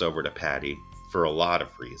 He looks over to Patty, for a lot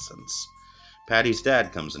of reasons. Patty's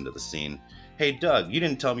dad comes into the scene. Hey, Doug, you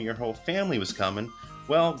didn't tell me your whole family was coming.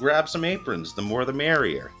 Well, grab some aprons, the more the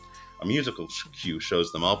merrier. A musical cue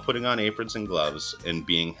shows them all putting on aprons and gloves and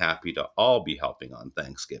being happy to all be helping on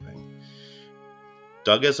Thanksgiving.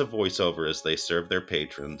 Doug has a voiceover as they serve their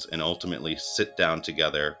patrons and ultimately sit down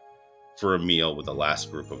together for a meal with the last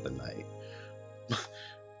group of the night.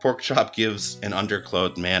 Porkchop gives an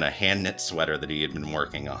underclothed man a hand-knit sweater that he had been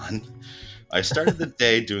working on. I started the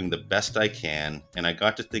day doing the best I can, and I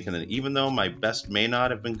got to thinking that even though my best may not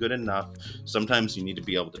have been good enough, sometimes you need to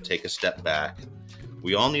be able to take a step back.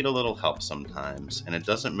 We all need a little help sometimes, and it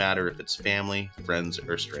doesn't matter if it's family, friends,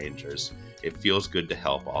 or strangers. It feels good to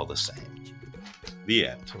help all the same. The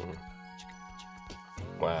end.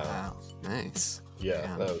 Wow. Nice. Yeah,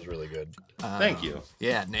 Man. that was really good. Thank you.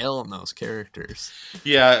 Yeah, nailing those characters.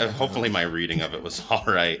 Yeah, hopefully my reading of it was all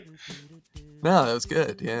right. No, that was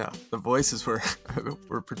good. Yeah, the voices were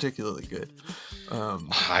were particularly good.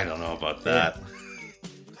 I don't know about that.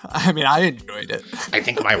 I mean, I enjoyed it. I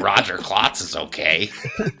think my Roger Klotz is okay.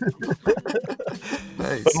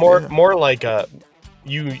 Nice. But more like I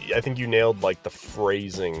think you nailed like the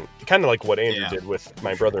phrasing, kind of like what Andrew did with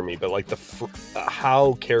My Brother and Me, but like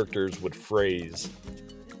how characters would phrase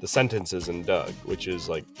the sentences in Doug, which is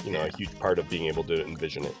like, a huge part of being able to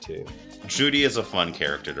envision it too. Judy is a fun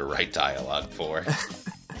character to write dialogue for.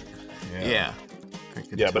 Yeah. I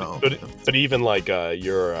could Yeah, tell. but even like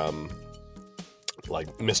your like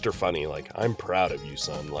Mr. Funny, like I'm proud of you,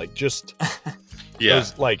 son. Like just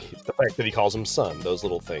those, like the fact that he calls him son, those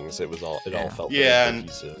little things. It all felt yeah, very and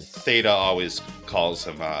cohesive. Theta always calls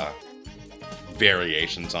him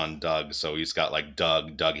variations on Doug, so he's got like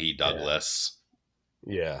Doug, Dougie, Douglas.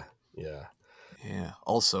 Yeah. Yeah.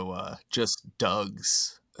 Also, just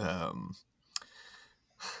Doug's.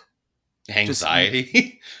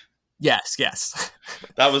 Anxiety. Yes.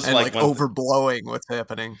 That was And like one overblowing what's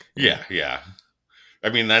happening. Yeah. I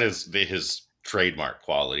mean, that is his trademark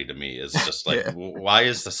quality to me. Is just like, why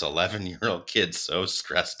is this 11-year-old kid so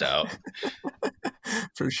stressed out?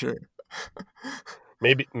 For sure.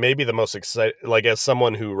 Maybe the most exciting, like as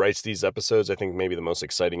someone who writes these episodes, I think maybe the most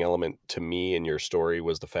exciting element to me in your story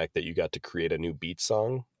was the fact that you got to create a new beat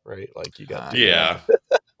song, right? Like you got to, Yeah.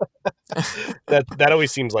 that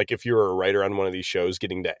always seems like if you're a writer on one of these shows,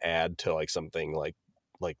 getting to add to like something like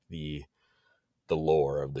the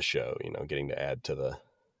lore of the show, getting to add to the.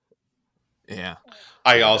 Yeah.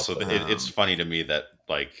 I also, it's funny to me that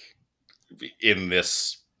like in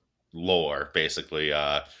this lore, basically,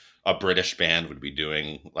 a British band would be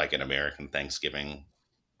doing like an American Thanksgiving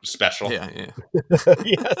special. Yeah.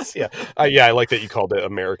 Yes, yeah. I like that you called it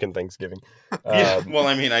American Thanksgiving. Yeah, well,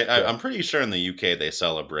 I mean, I'm pretty sure in the UK they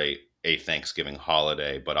celebrate a Thanksgiving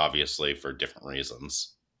holiday, but obviously for different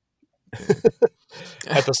reasons.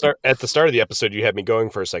 At the start of the episode, you had me going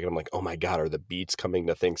for a second. I'm like, oh my god, are the beats coming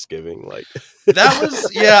to Thanksgiving? Like that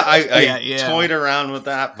was I toyed around with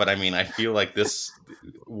that, but I mean, I feel like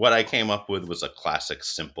what I came up with was a classic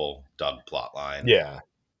simple Doug plot line. Yeah,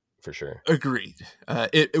 for sure. Agreed.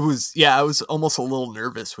 It was, I was almost a little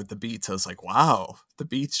nervous with the beats. I was like, wow, the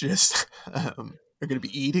beats just are going to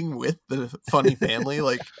be eating with the funny family.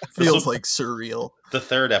 Like, feels like surreal. The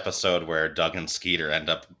third episode where Doug and Skeeter end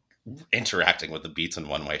up interacting with the beats in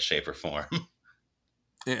one way, shape, or form.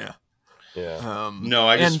 Yeah. No,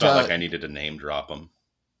 I just felt like I needed to name drop them.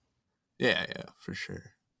 Yeah, for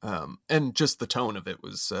sure. And just the tone of it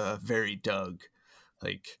was very Doug,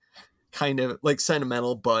 like kind of like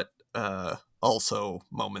sentimental, but also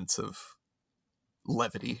moments of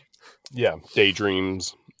levity. Yeah,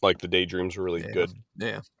 daydreams. Like the daydreams were really good.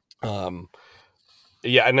 Yeah.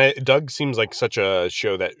 Yeah, and Doug seems like such a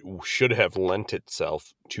show that should have lent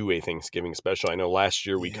itself to a Thanksgiving special. I know last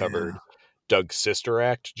year we covered Doug's Sister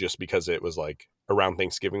Act, just because it was like around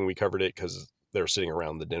Thanksgiving we covered it because they were sitting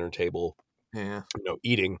around the dinner table, Yeah.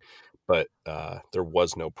 eating, but there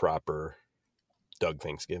was no proper Doug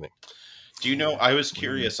Thanksgiving. Do you know, I was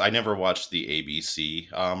curious, I never watched the ABC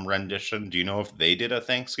rendition. Do you know if they did a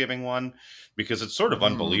Thanksgiving one? Because it's sort of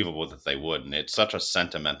unbelievable that they wouldn't. It's such a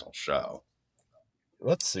sentimental show.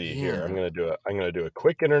 Let's see here. Yeah. I'm gonna do a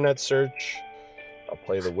quick internet search. I'll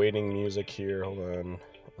play the waiting music here. Hold on.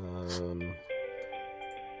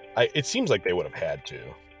 It seems like they would have had to.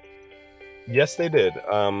 Yes, they did.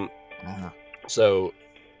 So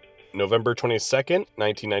November 22nd,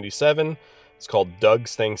 1997. It's called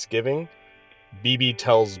Doug's Thanksgiving. BB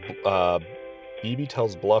tells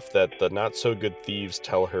Bluff that the not-so-good thieves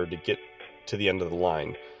tell her to get to the end of the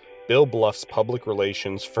line. Bill Bluff's public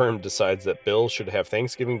relations firm decides that Bill should have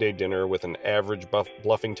Thanksgiving Day dinner with an average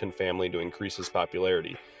Bluffington family to increase his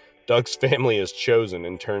popularity. Doug's family is chosen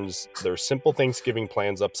and turns their simple Thanksgiving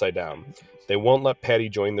plans upside down. They won't let Patty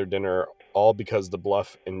join their dinner, all because the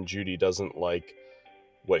Bluff and Judy doesn't like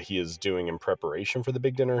what he is doing in preparation for the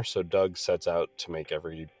big dinner, so Doug sets out to make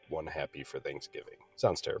everyone happy for Thanksgiving.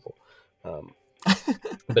 Sounds terrible.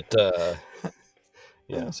 But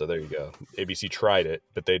yeah, so there you go. ABC tried it,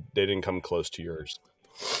 but they didn't come close to yours.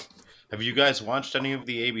 Have you guys watched any of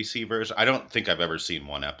the ABC version? I don't think I've ever seen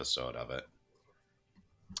one episode of it.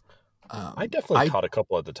 I definitely caught a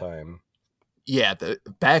couple at the time. Yeah,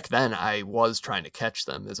 back then I was trying to catch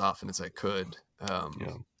them as often as I could.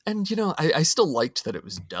 And, I still liked that it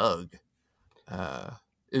was Doug.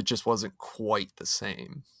 It just wasn't quite the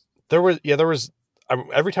same. There was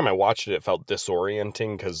every time I watched it, it felt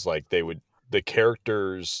disorienting because like the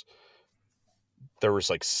characters, there was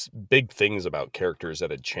like big things about characters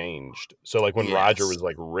that had changed. So like when Roger was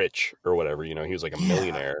like rich or whatever, he was like a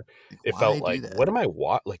millionaire. It felt like, what am I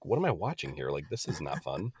watching here? Like, this is not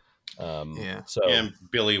fun. So and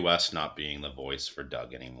Billy West not being the voice for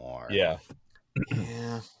Doug anymore. Yeah.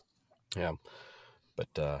 Yeah. But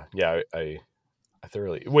I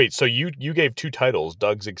thoroughly wait. So you gave two titles: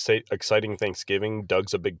 Doug's Exciting Thanksgiving,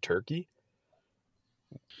 Doug's a Big Turkey.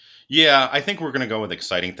 Yeah, I think we're gonna go with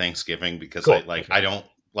Exciting Thanksgiving because cool. I don't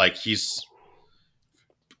like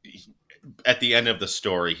at the end of the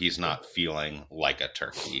story he's not feeling like a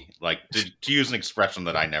turkey. Like to use an expression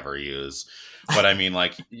that I never use, but I mean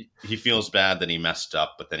like he feels bad that he messed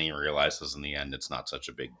up, but then he realizes in the end it's not such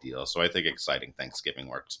a big deal. So I think Exciting Thanksgiving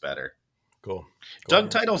works better. Cool. Doug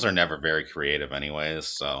titles are never very creative anyways,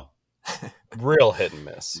 so real hit and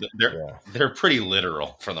miss. They're pretty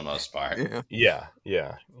literal for the most part. Yeah.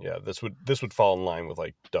 This would fall in line with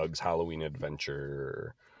like Doug's Halloween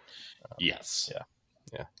Adventure. Yes.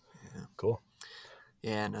 Yeah. Cool.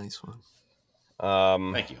 Yeah, nice one.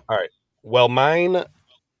 Thank you. All right. Well, mine,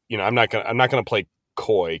 I'm not gonna play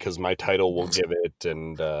coy because my title will give it,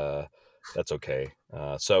 and that's okay.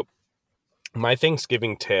 So my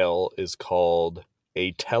Thanksgiving tale is called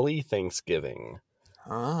A Telly Thanksgiving.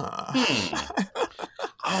 Oh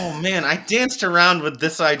man, I danced around with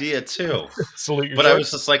this idea too. But I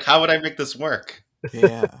was just like, how would I make this work?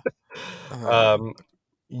 Yeah.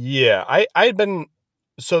 I had been,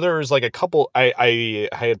 so there was like a couple, I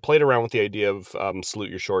had played around with the idea of Salute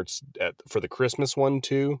Your Shorts for the Christmas one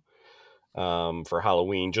too, for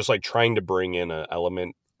Halloween, just like trying to bring in an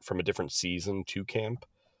element from a different season to camp.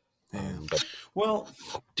 Well,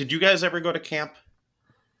 did you guys ever go to camp?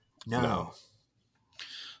 No.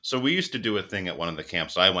 So we used to do a thing at one of the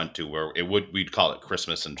camps I went to where we'd call it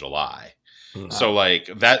Christmas in July. So like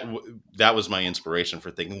that was my inspiration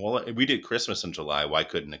for thinking, well, if we did Christmas in July, why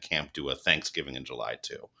couldn't a camp do a Thanksgiving in July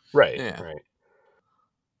too? Right. Yeah. Right.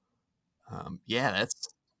 That's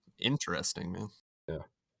interesting, man. Yeah.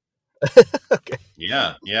 Okay.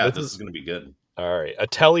 Yeah. This is going to be good. All right. A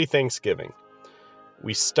Telly Thanksgiving.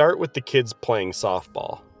 We start with the kids playing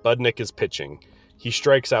softball. Budnick is pitching. He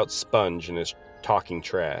strikes out Sponge and is talking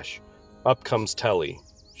trash. Up comes Telly.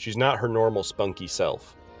 She's not her normal spunky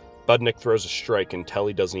self. Budnick throws a strike and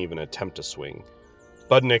Telly doesn't even attempt to swing.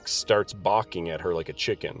 Budnick starts balking at her like a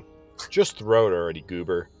chicken. Just throw it already,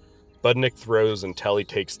 goober. Budnick throws and Telly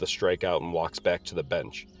takes the strike out and walks back to the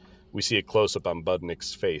bench. We see a close-up on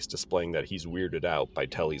Budnick's face displaying that he's weirded out by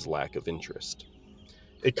Telly's lack of interest.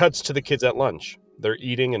 It cuts to the kids at lunch. They're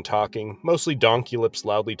eating and talking, mostly Donkey Lips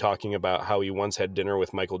loudly talking about how he once had dinner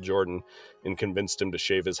with Michael Jordan and convinced him to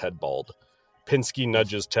shave his head bald. Pinsky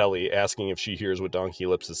nudges Telly, asking if she hears what Donkey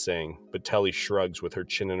Lips is saying, but Telly shrugs with her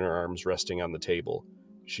chin in her arms resting on the table.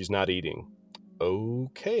 She's not eating.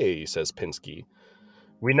 Okay, says Pinsky.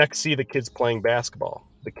 We next see the kids playing basketball.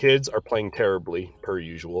 The kids are playing terribly, per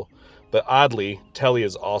usual, but oddly, Telly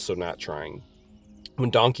is also not trying. When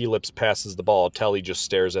Donkey Lips passes the ball, Telly just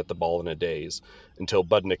stares at the ball in a daze until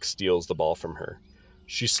Budnick steals the ball from her.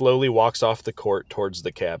 She slowly walks off the court towards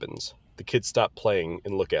the cabins. The kids stop playing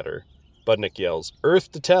and look at her. Budnick yells,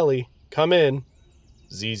 "Earth to Telly! Come in!"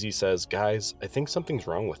 Zizi says, "Guys, I think something's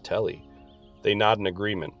wrong with Telly." They nod in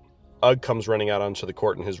agreement. Ugg comes running out onto the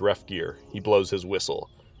court in his ref gear. He blows his whistle.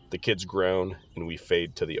 The kids groan, and we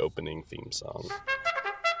fade to the opening theme song.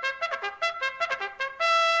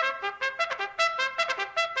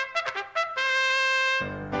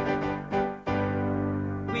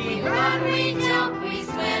 We run, we jump, we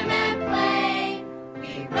swim and play.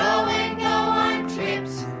 We row and go on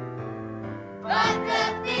trips. But the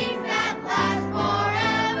things that last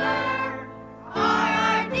forever are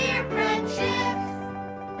our dear friendships.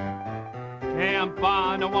 Camp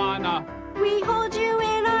Anawana. We hold you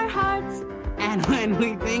in our hearts. And when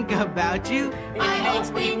we think about you, I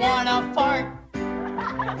hope we wanna fart.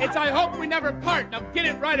 It's I hope we never part. Now get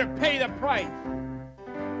it right or pay the price.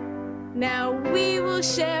 Now we will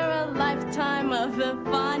share a lifetime of the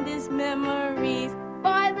fondest memories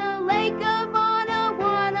by the lake of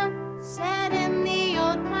Anawana, set in the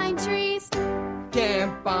old pine trees.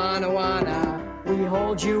 Camp Anawana, we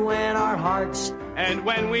hold you in our hearts. And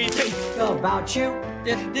when we think About you,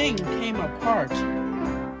 this thing came apart.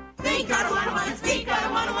 Think I don't wanna speak, I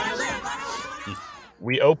don't wanna live.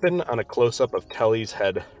 We open on a close-up of Telly's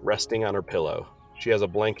head resting on her pillow. She has a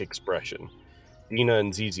blank expression. Dina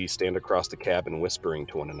and Zizi stand across the cabin whispering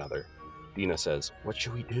to one another. Dina says, "What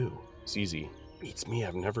should we do?" Zizi, "Beats me,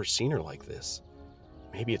 I've never seen her like this.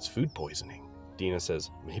 Maybe it's food poisoning." Dina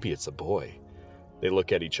says, "Maybe it's a boy." They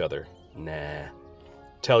look at each other. Nah.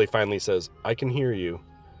 Telly finally says, "I can hear you."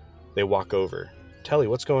 They walk over. "Telly,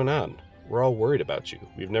 what's going on? We're all worried about you.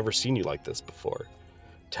 We've never seen you like this before."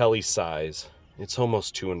 Telly sighs. It's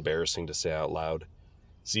almost too embarrassing to say out loud.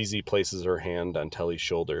 Zizi places her hand on Telly's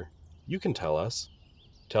shoulder. "You can tell us."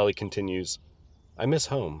 Telly continues, "I miss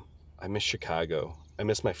home. I miss Chicago. I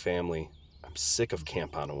miss my family. I'm sick of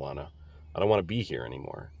Camp Anawana. I don't want to be here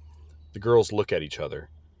anymore." The girls look at each other.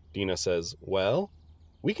 Dina says, "Well,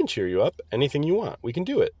 we can cheer you up. Anything you want. We can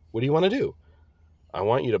do it. What do you want to do?" "I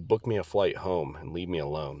want you to book me a flight home and leave me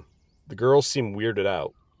alone." The girls seem weirded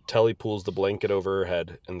out. Telly pulls the blanket over her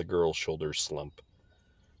head and the girls' shoulders slump.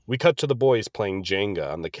 We cut to the boys playing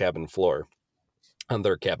Jenga on their cabin floor.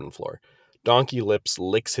 Donkey Lips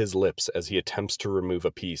licks his lips as he attempts to remove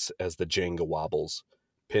a piece as the Jenga wobbles.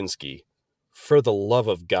 Pinsky, "For the love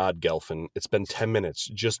of God, Gelfin, it's been 10 minutes.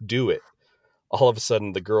 Just do it." All of a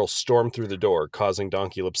sudden, the girls storm through the door, causing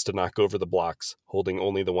Donkey Lips to knock over the blocks, holding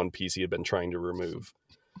only the one piece he had been trying to remove.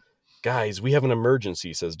 "Guys, we have an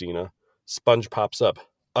emergency," says Dina. Sponge pops up.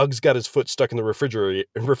 "Ugg's got his foot stuck in the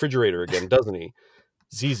refrigerator again, doesn't he?"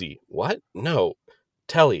 Zizi, "What? No.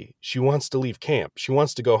 Telly, she wants to leave camp. She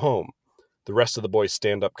wants to go home." The rest of the boys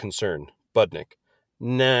stand up concerned. Budnick,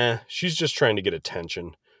 "Nah, she's just trying to get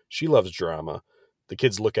attention. She loves drama." The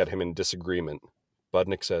kids look at him in disagreement.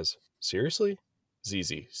 Budnick says, "Seriously?"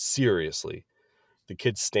 Zizi, "Seriously." The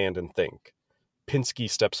kids stand and think. Pinsky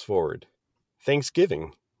steps forward.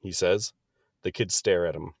 "Thanksgiving," he says. The kids stare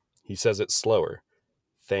at him. He says it slower.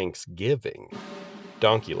 "Thanksgiving."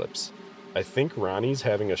 Donkey Lips, "I think Ronnie's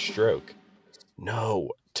having a stroke."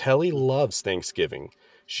 "No, Telly loves Thanksgiving.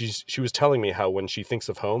 She was telling me how when she thinks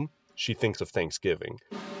of home, she thinks of Thanksgiving.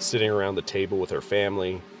 Sitting around the table with her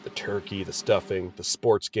family, the turkey, the stuffing, the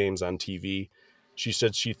sports games on TV. She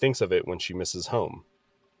said she thinks of it when she misses home."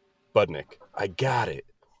 Budnick, "I got it."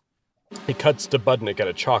 It cuts to Budnick at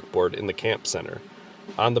a chalkboard in the camp center.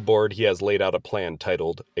 On the board, he has laid out a plan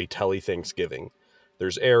titled A Telly Thanksgiving.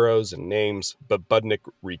 There's arrows and names, but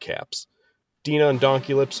Budnick recaps. Dina and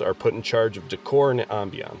Donkey Lips are put in charge of decor and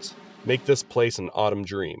ambiance. Make this place an autumn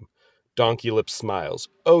dream. Donkey Lips smiles.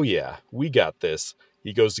 "Oh yeah, we got this."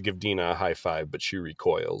 He goes to give Dina a high five, but she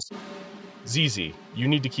recoils. "Zizi, you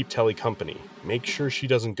need to keep Telly company. Make sure she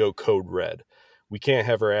doesn't go code red. We can't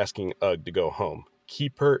have her asking Ugg to go home.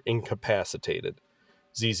 Keep her incapacitated."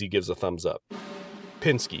 Zizi gives a thumbs up.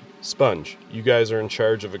 Pinsky, Sponge, you guys are in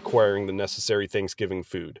charge of acquiring the necessary Thanksgiving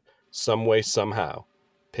food. Some way, somehow.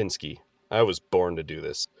 Pinsky, "I was born to do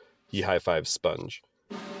this." He high-fives Sponge.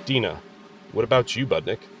 Dina, "What about you,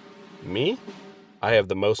 Budnick?" "Me? I have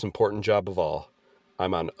the most important job of all.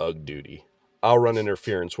 I'm on Ugg duty. I'll run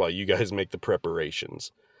interference while you guys make the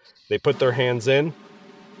preparations." They put their hands in,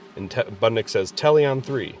 and Budnick says, "Telly on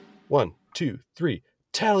 3. 1, 2, 3.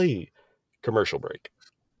 Telly!" Commercial break.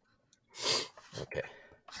 Okay.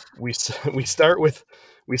 We start with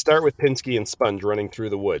Pinsky and Sponge running through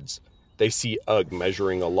the woods. They see Ugg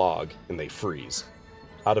measuring a log, and they freeze.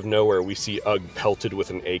 Out of nowhere, we see Ugg pelted with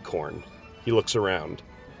an acorn. He looks around.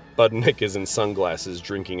 Budnick is in sunglasses,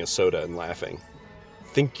 drinking a soda and laughing.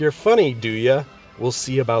 Think you're funny, do ya? We'll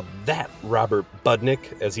see about that, Robert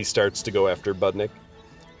Budnick, as he starts to go after Budnick.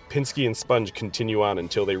 Pinsky and Sponge continue on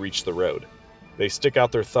until they reach the road. They stick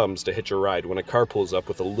out their thumbs to hitch a ride when a car pulls up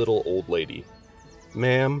with a little old lady.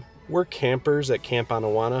 Ma'am, we're campers at Camp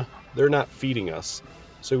Anawana. They're not feeding us,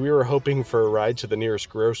 so we were hoping for a ride to the nearest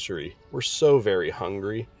grocery. We're so very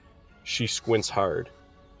hungry. She squints hard.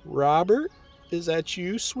 Robert, is that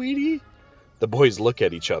you, sweetie? The boys look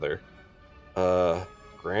at each other.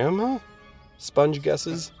 Grandma? Sponge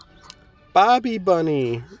guesses. Bobby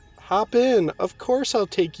Bunny, hop in. Of course I'll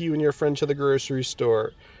take you and your friend to the grocery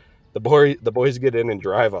store. The boys get in and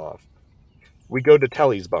drive off. We go to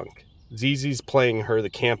Telly's bunk. Zizi's playing her the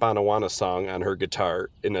Camp Anawana song on her guitar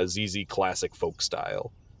in a Zizi classic folk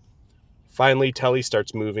style. Finally, Telly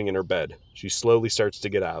starts moving in her bed. She slowly starts to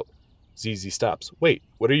get out. Zizi stops. Wait,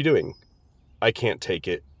 what are you doing? I can't take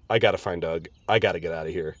it. I gotta find Ugg. I gotta get out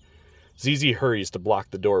of here. Zizi hurries to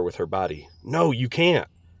block the door with her body. No, you can't.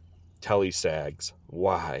 Telly sags.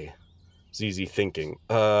 Why? Zizi thinking.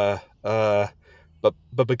 But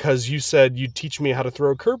because you said you'd teach me how to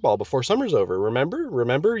throw a curveball before summer's over,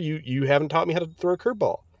 remember? You haven't taught me how to throw a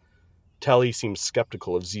curveball. Telly seems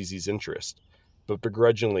skeptical of Zizi's interest, but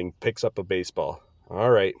begrudgingly picks up a baseball.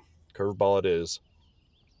 All right, curveball it is.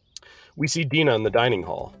 We see Dina in the dining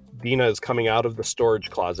hall. Dina is coming out of the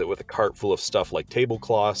storage closet with a cart full of stuff like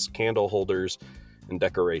tablecloths, candle holders, and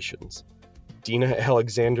decorations. Dina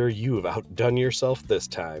Alexander, you have outdone yourself this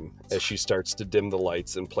time, as she starts to dim the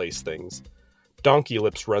lights and place things. Donkey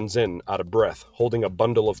Lips runs in, out of breath, holding a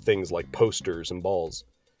bundle of things like posters and balls.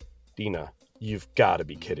 Dina, you've got to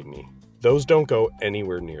be kidding me. Those don't go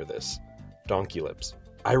anywhere near this. Donkey Lips,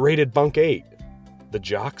 I rated bunk 8. The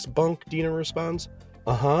jock's bunk, Dina responds.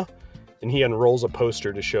 Uh-huh. And he unrolls a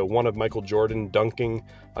poster to show one of Michael Jordan dunking,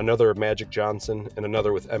 another of Magic Johnson, and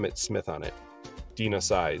another with Emmitt Smith on it. Dina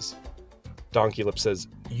sighs. Donkey Lips says,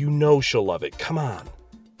 you know she'll love it. Come on.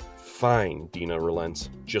 Fine, Dina relents.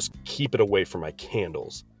 Just keep it away from my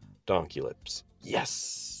candles. Donkey Lips.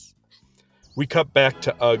 Yes. We cut back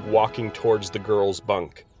to Ugg walking towards the girls'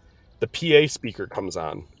 bunk. The PA speaker comes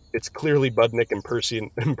on. It's clearly Budnick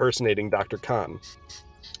impersonating Dr. Khan.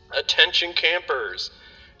 Attention campers.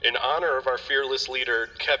 In honor of our fearless leader,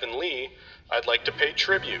 Kevin Lee, I'd like to pay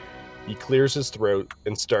tribute. He clears his throat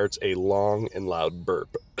and starts a long and loud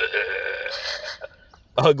burp.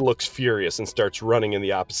 Ugg looks furious and starts running in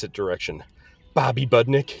the opposite direction. Bobby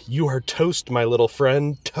Budnick, you are toast, my little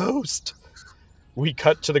friend. Toast! We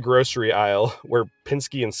cut to the grocery aisle where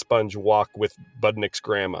Pinsky and Sponge walk with Budnick's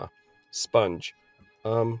grandma. Sponge.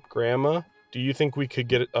 Grandma, do you think you could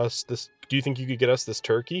get us this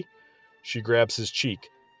turkey? She grabs his cheek.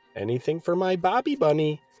 Anything for my Bobby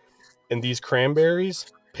Bunny. And these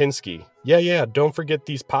cranberries? Pinsky. Yeah, don't forget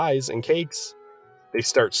these pies and cakes. They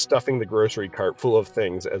start stuffing the grocery cart full of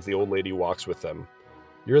things as the old lady walks with them.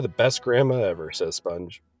 You're the best grandma ever, says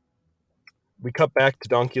Sponge. We cut back to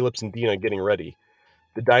Donkey Lips and Dina getting ready.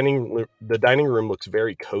 The dining room looks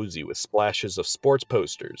very cozy with splashes of sports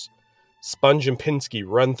posters. Sponge and Pinsky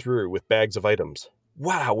run through with bags of items.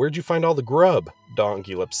 Wow, where'd you find all the grub?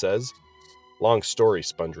 Donkey Lips says. Long story,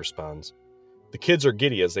 Sponge responds. The kids are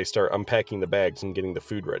giddy as they start unpacking the bags and getting the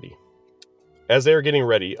food ready. As they are getting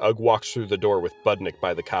ready, Ugg walks through the door with Budnick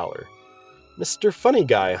by the collar. Mr. Funny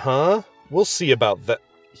Guy, huh? We'll see about that.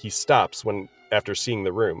 He stops after seeing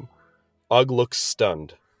the room. Ugg looks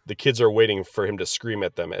stunned. The kids are waiting for him to scream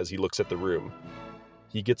at them as he looks at the room.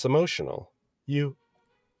 He gets emotional. You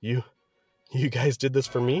guys did this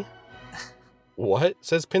for me? What?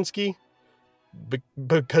 Says Pinsky.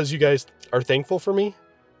 Because you guys are thankful for me?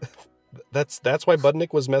 That's why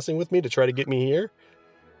Budnick was messing with me to try to get me here?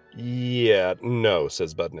 Yeah, no,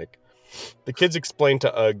 says Budnick. The kids explain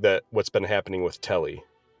to Ugg that what's been happening with Telly.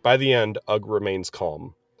 By the end, Ugg remains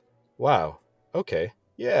calm. Wow, okay,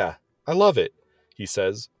 yeah, I love it, he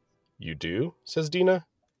says. You do? Says Dina.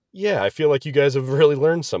 Yeah, I feel like you guys have really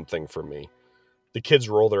learned something from me. The kids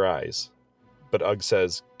roll their eyes. But Ugg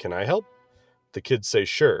says, can I help? The kids say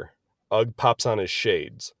sure. Ugg pops on his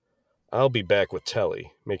shades. I'll be back with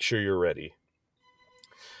Telly. Make sure you're ready.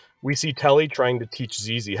 We see Telly trying to teach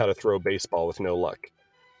Zizi how to throw a baseball with no luck.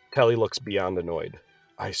 Telly looks beyond annoyed.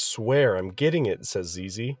 I swear I'm getting it, says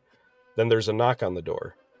Zizi. Then there's a knock on the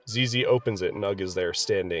door. Zizi opens it and Ugg is there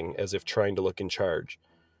standing as if trying to look in charge.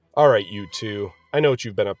 All right, you two. I know what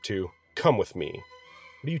you've been up to. Come with me.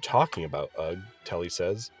 What are you talking about, Ugg? Telly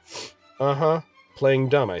says. Uh-huh. Playing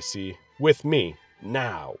dumb, I see. With me.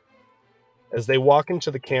 Now. As they walk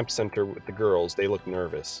into the camp center with the girls, they look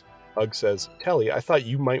nervous. Ugg says, Telly, I thought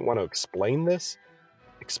you might want to explain this.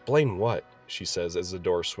 Explain what? She says as the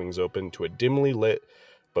door swings open to a dimly lit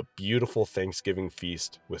but beautiful Thanksgiving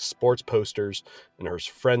feast with sports posters and her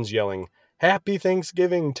friends yelling, Happy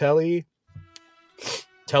Thanksgiving, Telly!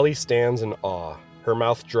 Telly stands in awe, her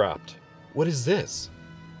mouth dropped. What is this?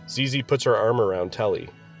 ZZ puts her arm around Telly.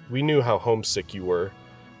 We knew how homesick you were,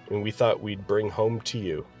 and we thought we'd bring home to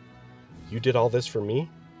you. You did all this for me?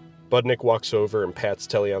 Budnick walks over and pats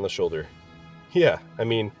Telly on the shoulder. Yeah, I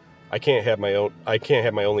mean, I can't have my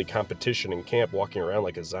only competition in camp walking around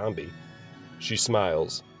like a zombie. She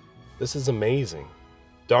smiles. This is amazing.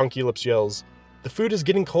 Donkey Lips yells, The food is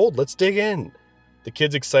getting cold, let's dig in. The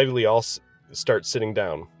kids excitedly all start sitting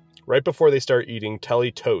down. Right before they start eating,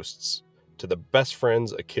 Telly toasts to the best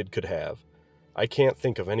friends a kid could have. I can't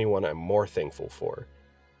think of anyone I'm more thankful for.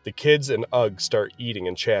 The kids and Ugg start eating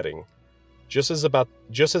and chatting. Just as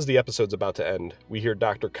the episode's about to end, we hear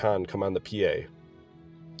Dr. Khan come on the PA.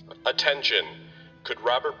 Attention! Could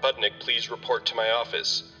Robert Budnick please report to my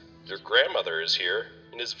office? Your grandmother is here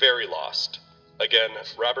and is very lost. Again,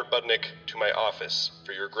 Robert Budnick to my office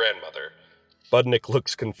for your grandmother. Budnick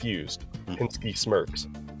looks confused. Pinsky smirks.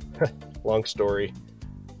 Long story.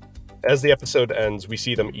 As the episode ends, we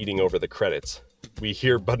see them eating over the credits. We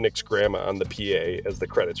hear Budnick's grandma on the PA as the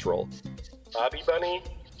credits roll. Bobby Bunny,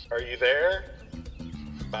 are you there?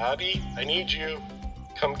 Bobby, I need you.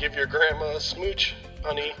 Come give your grandma a smooch,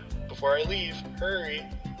 honey, before I leave. Hurry.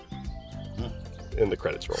 And the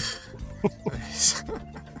credits roll. Nice.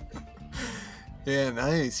 Yeah,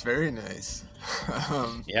 nice. Very nice.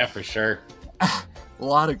 Yeah, for sure. A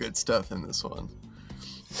lot of good stuff in this one.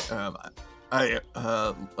 I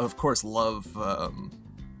of course, love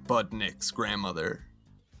Budnick's grandmother,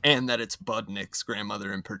 and that it's Budnick's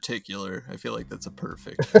grandmother in particular. I feel like that's a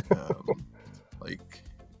perfect,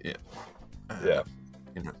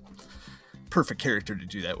 perfect character to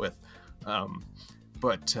do that with.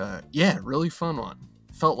 But really fun one.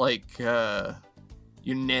 Felt like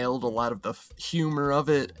you nailed a lot of the humor of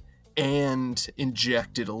it and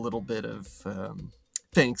injected a little bit of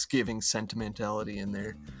Thanksgiving sentimentality in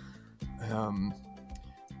there.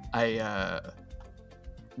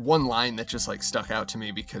 One line that just like stuck out to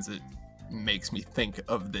me because it makes me think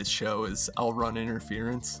of this show is I'll run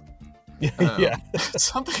interference. Yeah.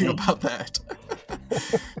 Something about that.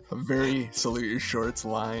 A very Salute Your Shorts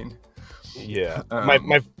line. Yeah.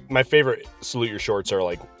 My favorite Salute Your Shorts are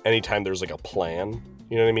like anytime there's like a plan,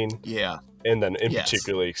 you know what I mean? Yeah. And then in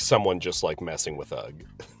particularly someone just like messing with Ugg.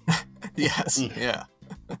 Yes. Yeah.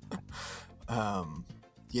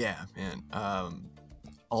 Yeah, man.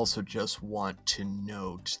 Also just want to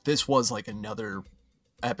note, this was like another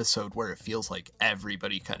episode where it feels like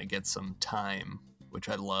everybody kind of gets some time, which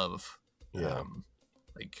I love. Yeah.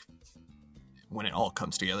 Like when it all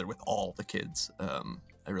comes together with all the kids.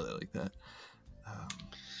 I really like that.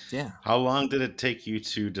 Yeah. How long did it take you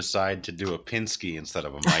to decide to do a Pinsky instead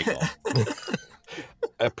of a Michael?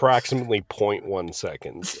 Approximately 0.1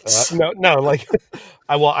 seconds.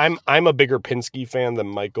 I'm a bigger Pinsky fan than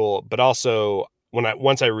Michael, but also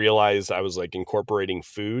once I realized I was like incorporating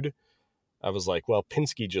food, I was like, well,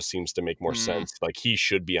 Pinsky just seems to make more sense. Like he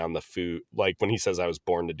should be on the food. Like when he says I was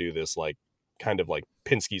born to do this, like kind of like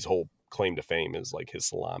Pinsky's whole claim to fame is like his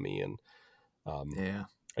salami. And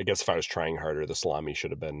I guess if I was trying harder, the salami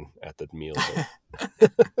should have been at the meal.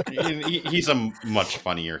 He's a much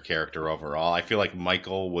funnier character overall. I feel like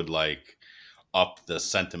Michael would like up the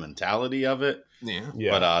sentimentality of it. Yeah.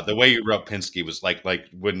 But the way you wrote Pinsky was like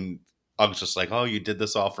when I was just like, oh, you did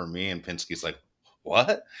this all for me. And Pinsky's like,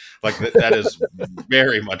 what? Like that is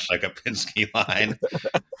very much like a Pinsky line.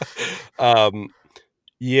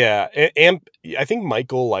 Yeah, and I think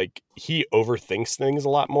Michael, like, he overthinks things a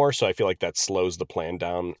lot more, so I feel like that slows the plan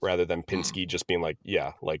down rather than Pinsky just being like,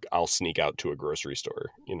 yeah, like, I'll sneak out to a grocery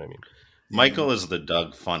store, you know what I mean? Michael is the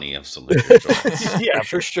Doug Funny of Salute Your Shorts. Yeah,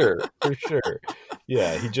 for sure.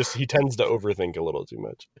 Yeah, he tends to overthink a little too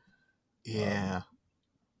much. Yeah.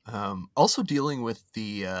 Also dealing with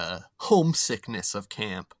the homesickness of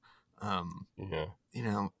camp. Yeah. You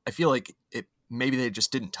know, I feel like maybe they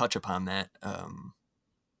just didn't touch upon that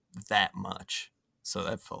that much, so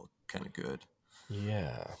that felt kind of good.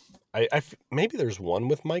 Yeah, I maybe there's one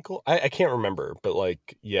with Michael. I can't remember, but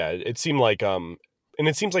like, yeah, it seemed like and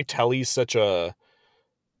it seems like Telly's such a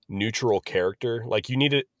neutral character. Like you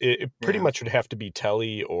need it pretty much would have to be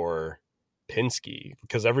Telly or Pinsky,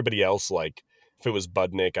 because everybody else, like if it was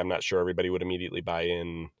Budnick, I'm not sure everybody would immediately buy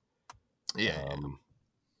in. Yeah,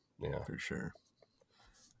 for sure.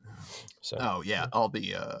 So all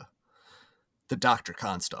the Dr.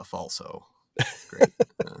 Khan stuff also great.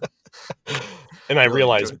 And I Really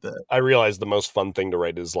realized enjoyed that. the most fun thing to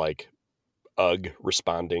write is like Ugg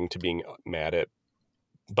responding to being mad at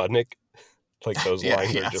Budnick. Like those Yeah,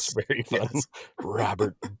 lines are yes, just very fun. yes.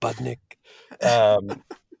 Robert Budnick.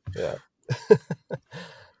 Yeah.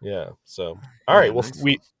 Yeah. So, all right. Yeah, Well, nice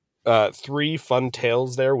we 3 fun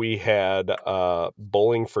tales there. We had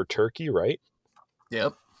Bowling for Turkey, right?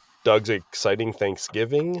 Yep. Doug's Exciting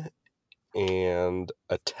Thanksgiving and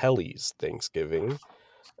Atelli's Thanksgiving.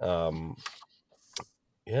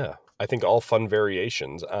 Yeah, I think all fun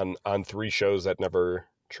variations on 3 shows that never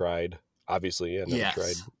tried. Obviously, yeah, never tried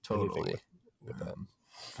Yes, totally. anything with that.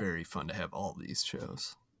 Very fun to have all these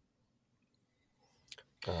shows.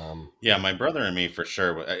 Yeah, my brother and me for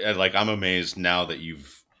sure. I'm amazed now that you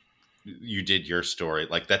did your story.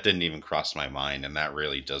 Like that didn't even cross my mind, and that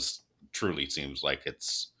really does truly seems like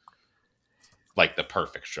it's like the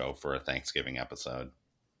perfect show for a Thanksgiving episode.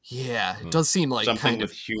 Yeah, it does seem like something kind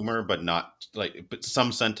with of humor, but not like, but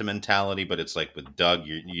some sentimentality. But it's like with Doug,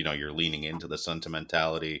 you're leaning into the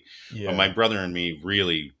sentimentality. Yeah. But my brother and me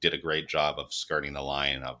really did a great job of skirting the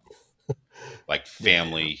line of like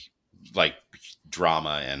family, like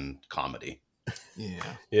drama and comedy.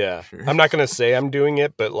 Yeah. Sure. I'm not gonna say I'm doing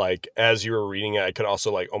it, but like as you were reading it, I could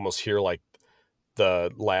also like almost hear like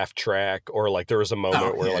the laugh track, or like there was a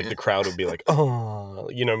moment where like the crowd would be like, oh,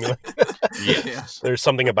 you know what I mean? Like, Yes. There's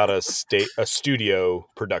something about a studio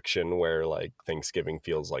production where like Thanksgiving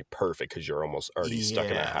feels like perfect because you're almost already stuck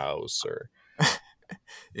in a house or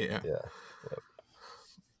yeah.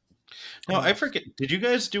 No, I forget. Did you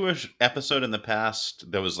guys do a episode in the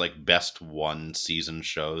past that was like best 1 season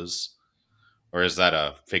shows? Or is that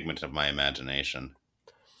a figment of my imagination?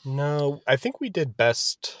 No, I think we did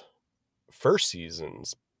best first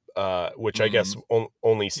seasons, which I guess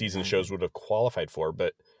only season shows would have qualified for.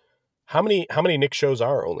 But how many Nick shows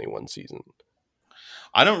are only 1 season?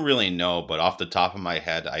 I don't really know, but off the top of my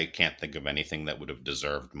head, I can't think of anything that would have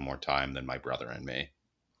deserved more time than My Brother and Me.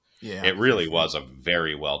 Yeah, it really was a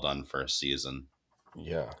very well done first season.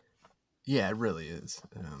 Yeah, it really is.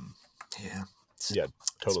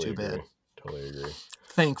 totally too bad. agree. Totally agree.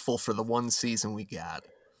 Thankful for the 1 season we got.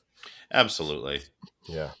 Absolutely.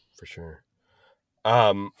 Yeah, for sure.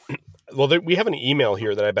 Well, we have an email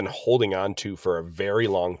here that I've been holding on to for a very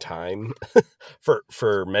long time,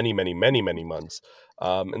 for many, many, many, many months.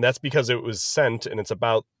 And that's because it was sent, and it's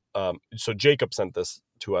about, so Jacob sent this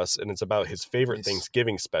to us, and it's about his favorite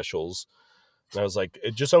Thanksgiving specials. And I was like,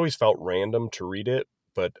 it just always felt random to read it,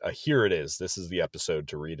 but here it is. This is the episode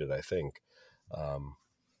to read it, I think.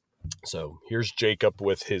 So here's Jacob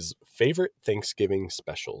with his favorite Thanksgiving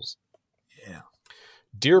specials. Yeah.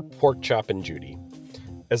 Dear Pork Chop and Judy,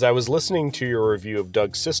 as I was listening to your review of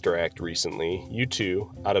Doug's Sister Act recently, you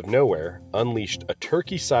two, out of nowhere, unleashed a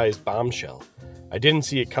turkey-sized bombshell. I didn't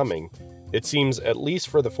see it coming. It seems, at least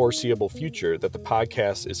for the foreseeable future, that the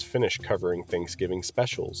podcast is finished covering Thanksgiving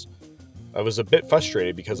specials. I was a bit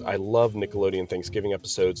frustrated because I love Nickelodeon Thanksgiving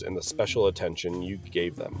episodes and the special attention you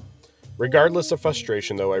gave them. Regardless of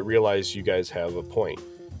frustration, though, I realize you guys have a point.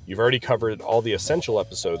 You've already covered all the essential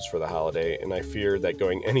episodes for the holiday, and I fear that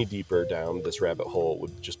going any deeper down this rabbit hole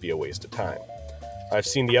would just be a waste of time. I've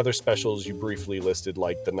seen the other specials you briefly listed,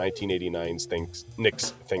 like the 1989's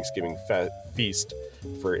Nick's Thanksgiving Feast,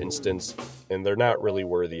 for instance, and they're not really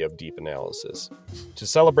worthy of deep analysis. To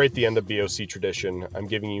celebrate the end of BOC tradition, I'm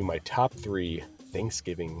giving you my top 3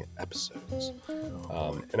 Thanksgiving episodes.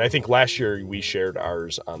 And I think last year we shared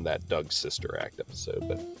ours on that Doug's Sister Act episode,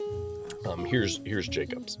 but here's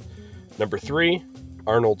Jacob's. Number 3,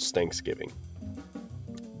 Arnold's Thanksgiving.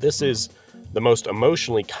 This is the most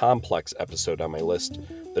emotionally complex episode on my list.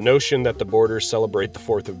 The notion that the Borders celebrate the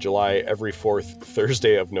 4th of July every 4th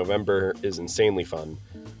Thursday of November is insanely fun.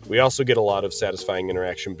 We also get a lot of satisfying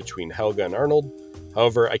interaction between Helga and Arnold.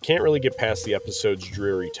 However, I can't really get past the episode's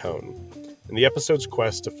dreary tone. In the episode's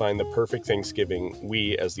quest to find the perfect Thanksgiving,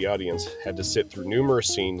 we, as the audience, had to sit through numerous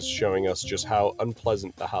scenes showing us just how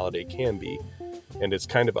unpleasant the holiday can be, and it's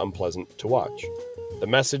kind of unpleasant to watch. The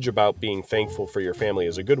message about being thankful for your family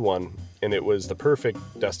is a good one, and it was the perfect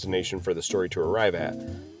destination for the story to arrive at,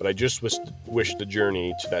 but I just wish the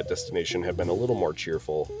journey to that destination had been a little more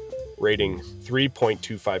cheerful. Rating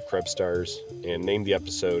 3.25 Krebs stars, and name the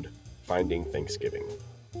episode Finding Thanksgiving.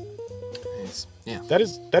 Nice. Yeah. That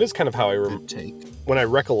is kind of how when I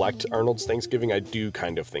recollect Arnold's Thanksgiving, I do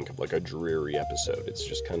kind of think of like a dreary episode. It's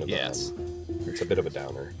just kind of it's a bit of a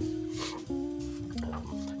downer.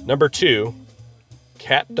 Number 2,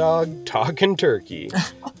 Cat Dog Talking Turkey.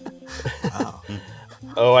 Wow.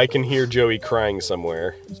 Oh, I can hear Joey crying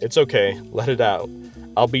somewhere. It's okay, let it out.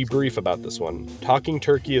 I'll be brief about this one. Talking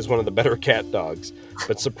Turkey is one of the better cat dogs,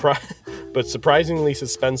 but but surprisingly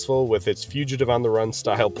suspenseful with its fugitive on the run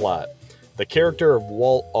style plot. The character of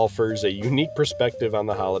Walt offers a unique perspective on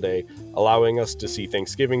the holiday, allowing us to see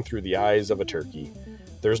Thanksgiving through the eyes of a turkey.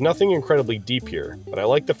 There's nothing incredibly deep here, but I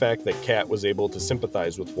like the fact that Kat was able to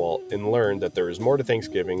sympathize with Walt and learn that there is more to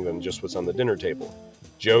Thanksgiving than just what's on the dinner table.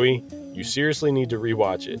 Joey, you seriously need to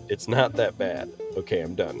rewatch it. It's not that bad. Okay,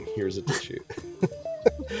 I'm done. Here's a tissue.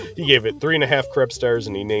 He gave it 3.5 Krebs stars,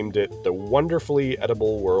 and he named it The Wonderfully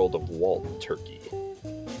Edible World of Walt Turkey.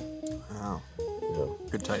 Wow. Yeah.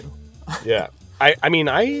 Good title. Yeah.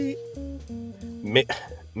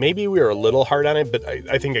 Maybe we were a little hard on it, but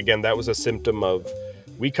I think, again, that was a symptom of,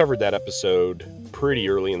 we covered that episode pretty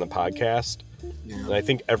early in the podcast. Yeah. And I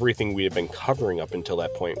think everything we had been covering up until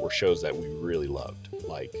that point were shows that we really loved.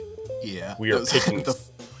 Like, yeah, we are picking the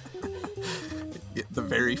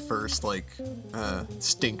very first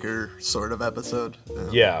stinker sort of episode.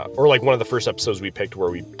 Yeah, or like one of the first episodes we picked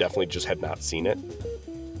where we definitely just had not seen it.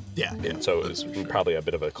 Yeah. And so it was probably a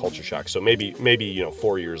bit of a culture shock. So maybe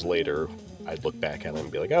 4 years later, I'd look back at it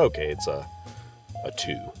and be like, oh, okay, it's a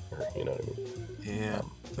 2, or you know what I mean? Yeah.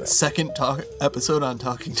 The second episode on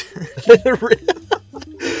Talking Turkey.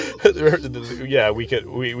 Yeah, we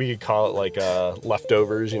could call it like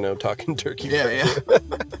leftovers, Talking Turkey. Yeah.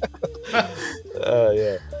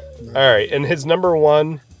 Yeah. All right, and his number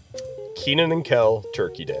 1, Kenan and Kel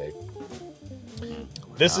Turkey Day.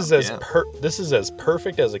 This is as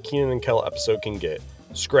perfect as a Kenan and Kel episode can get.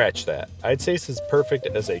 Scratch that. I'd say it's as perfect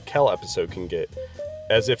as a Kel episode can get,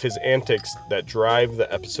 as if his antics that drive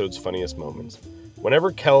the episode's funniest moments.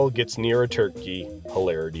 Whenever Kel gets near a turkey,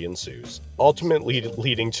 hilarity ensues, ultimately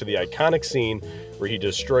leading to the iconic scene where he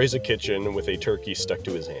destroys a kitchen with a turkey stuck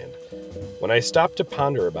to his hand. When I stop to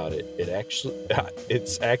ponder about it,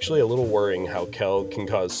 it's actually a little worrying how Kel can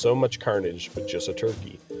cause so much carnage with just a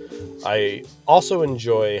turkey. I also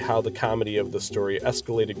enjoy how the comedy of the story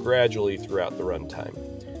escalated gradually throughout the runtime.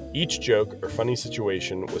 Each joke or funny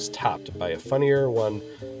situation was topped by a funnier one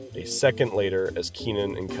a second later as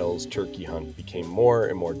Kenan and Kel's turkey hunt became more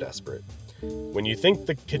and more desperate. When you think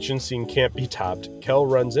the kitchen scene can't be topped, Kel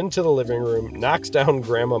runs into the living room, knocks down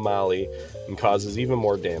Grandma Molly, and causes even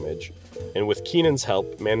more damage. And with Kenan's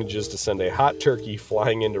help, manages to send a hot turkey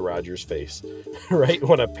flying into Roger's face, right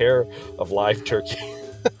when a pair of live turkeys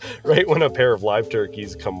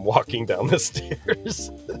come walking down the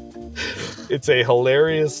stairs. It's a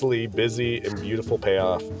hilariously busy and beautiful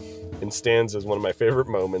payoff, and stands as one of my favorite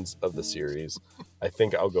moments of the series. I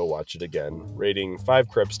think I'll go watch it again. Rating 5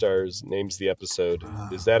 Krebs stars, names the episode,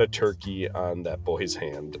 Is That a Turkey on That Boy's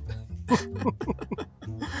Hand?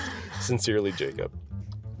 Sincerely, Jacob.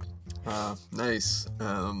 Nice.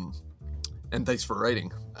 And thanks for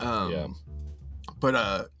writing. Yeah.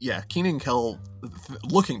 But Kenan and Kel,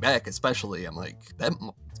 looking back especially, I'm like, that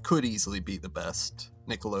could easily be the best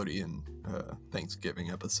Nickelodeon Thanksgiving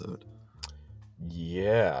episode.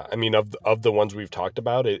 Yeah, I mean, of the ones we've talked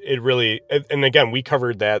about, it really, and again, we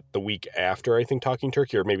covered that the week after, I think, Talking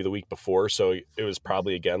Turkey, or maybe the week before, so it was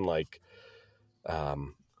probably, again, like,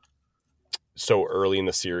 so early in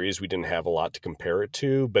the series, we didn't have a lot to compare it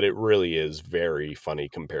to, but it really is very funny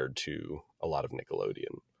compared to a lot of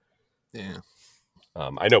Nickelodeon. Yeah.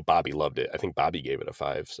 I know Bobby loved it. I think Bobby gave it a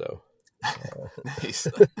 5, so. Nice.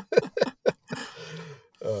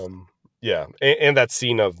 Yeah, and that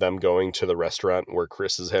scene of them going to the restaurant where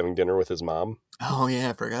Chris is having dinner with his mom. Oh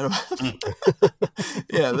yeah, I forgot about that.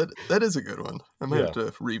 Yeah, that is a good one. I might have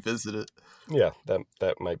to revisit it. Yeah,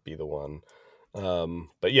 that might be the one.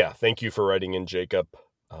 But yeah, thank you for writing in, Jacob.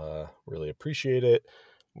 Really appreciate it.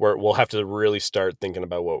 We'll have to really start thinking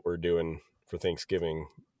about what we're doing for Thanksgiving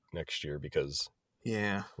next year, because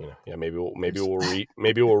maybe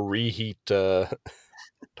we'll reheat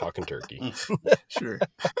Talking Turkey. Sure.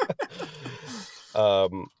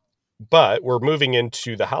 But we're moving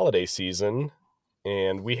into the holiday season,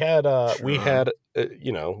 and we had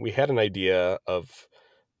an idea of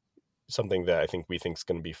something that I think we think is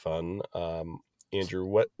going to be fun. Andrew,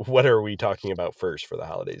 what are we talking about first for the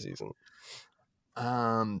holiday season?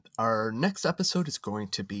 Our next episode is going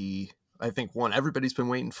to be, I think, one everybody's been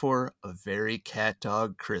waiting for, a very cat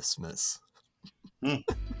dog Christmas.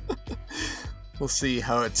 We'll see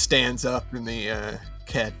how it stands up in the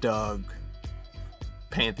cat dog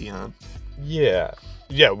pantheon. Yeah.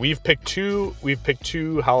 We've picked two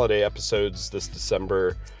holiday episodes this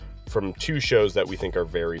December from 2 shows that we think are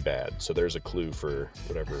very bad. So there's a clue for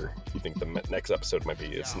whatever you think the next episode might be.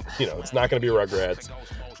 It's not going to be Rugrats.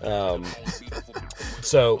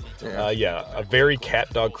 A very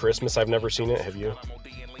cat dog Christmas. I've never seen it. Have you?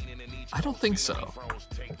 I don't think so.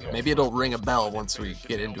 Maybe it'll ring a bell once we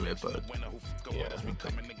get into it, but yeah.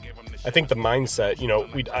 I think the mindset,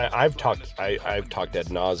 I've talked ad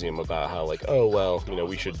nauseum about how like, oh well,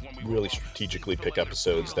 we should really strategically pick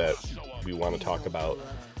episodes that we want to talk about.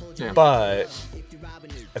 Yeah. But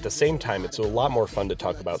at the same time, it's a lot more fun to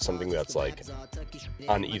talk about something that's like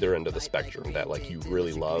on either end of the spectrum that like you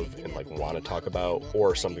really love and like want to talk about,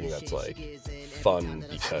 or something that's like fun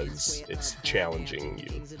because it's challenging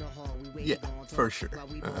you. Yeah, for sure.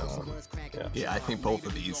 Yeah, I think both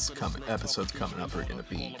of these episodes coming up are going to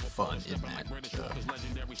be fun in that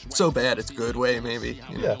so bad it's good way, maybe.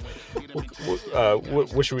 Yeah.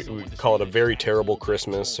 What should we call it? A very terrible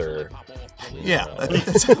Christmas, or? Yeah, I think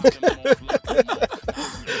that's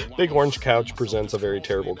Big Orange Couch presents A Very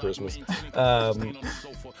Terrible Christmas.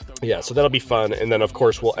 Yeah, so that'll be fun, and then of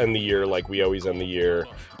course we'll end the year like we always end the year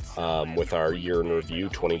with our year in review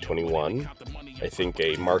 2021. I think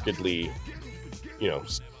a markedly,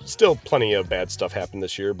 still plenty of bad stuff happened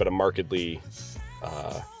this year, but a markedly,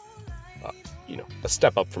 a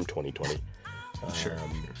step up from 2020. Sure.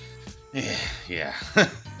 Yeah.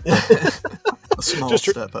 A small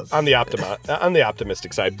step up. On the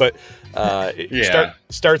optimistic side, but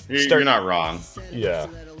start. You're not wrong. Yeah.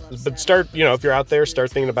 But start, if you're out there,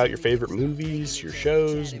 start thinking about your favorite movies, your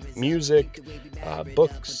shows, music,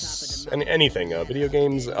 books, and anything, video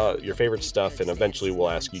games, your favorite stuff, and eventually we'll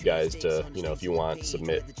ask you guys to, if you want,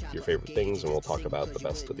 submit your favorite things, and we'll talk about the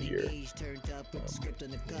best of the year.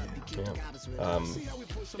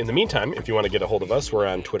 In the meantime, if you want to get a hold of us, we're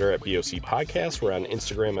on Twitter at BOC Podcast. We're on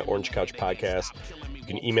Instagram at Orange Couch Podcast. You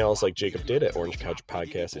can email us like Jacob did at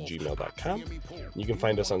orangecouchpodcast@gmail.com. You can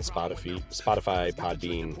find us on Spotify,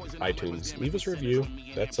 Podbean, iTunes. Leave us a review.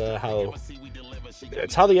 That's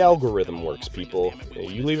how the algorithm works, people.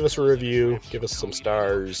 You leave us a review, give us some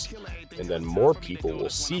stars, and then more people will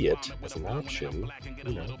see it as an option.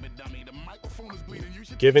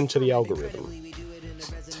 Give in to the algorithm.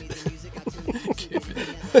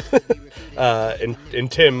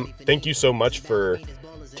 And Tim, thank you so much for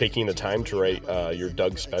taking the time to write your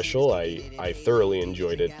Doug special. I thoroughly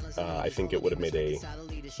enjoyed it. I think it would have made a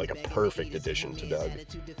perfect addition to Doug.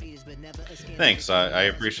 Thanks. I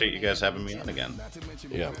appreciate you guys having me on again.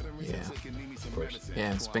 Yeah. Of course.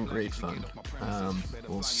 Yeah, it's been great fun.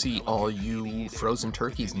 We'll see all you frozen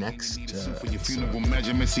turkeys next. For your funeral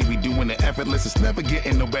measurements, see we doing the effortless. It's never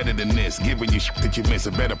getting no better than this. Giving you shit that you miss,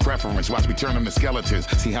 a better preference. Watch me turn them to skeletons.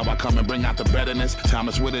 See how I come and bring out the betterness.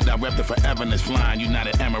 Thomas with it, I rep the foreverness. Flying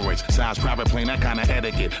United Emirates, size private plane, that kind of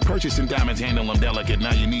etiquette. Purchasing diamonds, handle them delicate.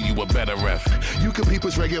 Now you need you a better ref. You can peep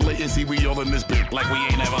us regulating, see we all in this bit like we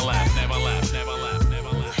ain't never laughed, never laughed, never laughed, never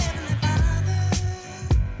laughed.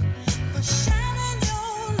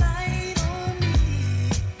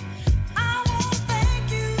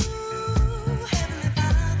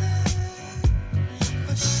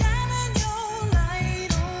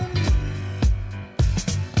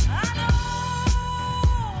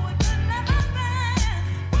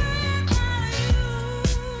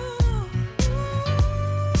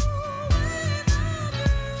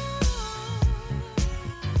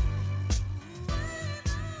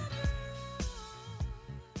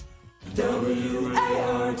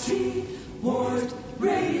 WART Ward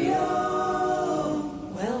Radio,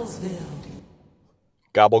 Wellsville.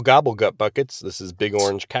 Gobble, gobble, gut buckets. This is Big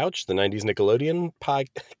Orange Couch, the 90s Nickelodeon pod.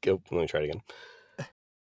 Let me try it again.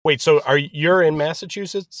 Wait, so you're in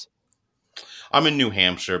Massachusetts? I'm in New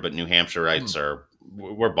Hampshire, but New Hampshireites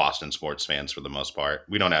we're Boston sports fans for the most part.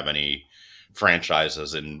 We don't have any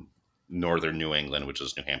franchises in northern New England, which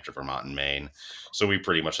is New Hampshire, Vermont, and Maine. So we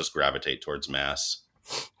pretty much just gravitate towards Mass.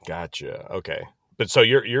 Gotcha. Okay. But so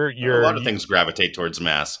you're a lot of things gravitate towards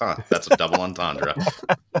Mass, huh? That's a double entendre.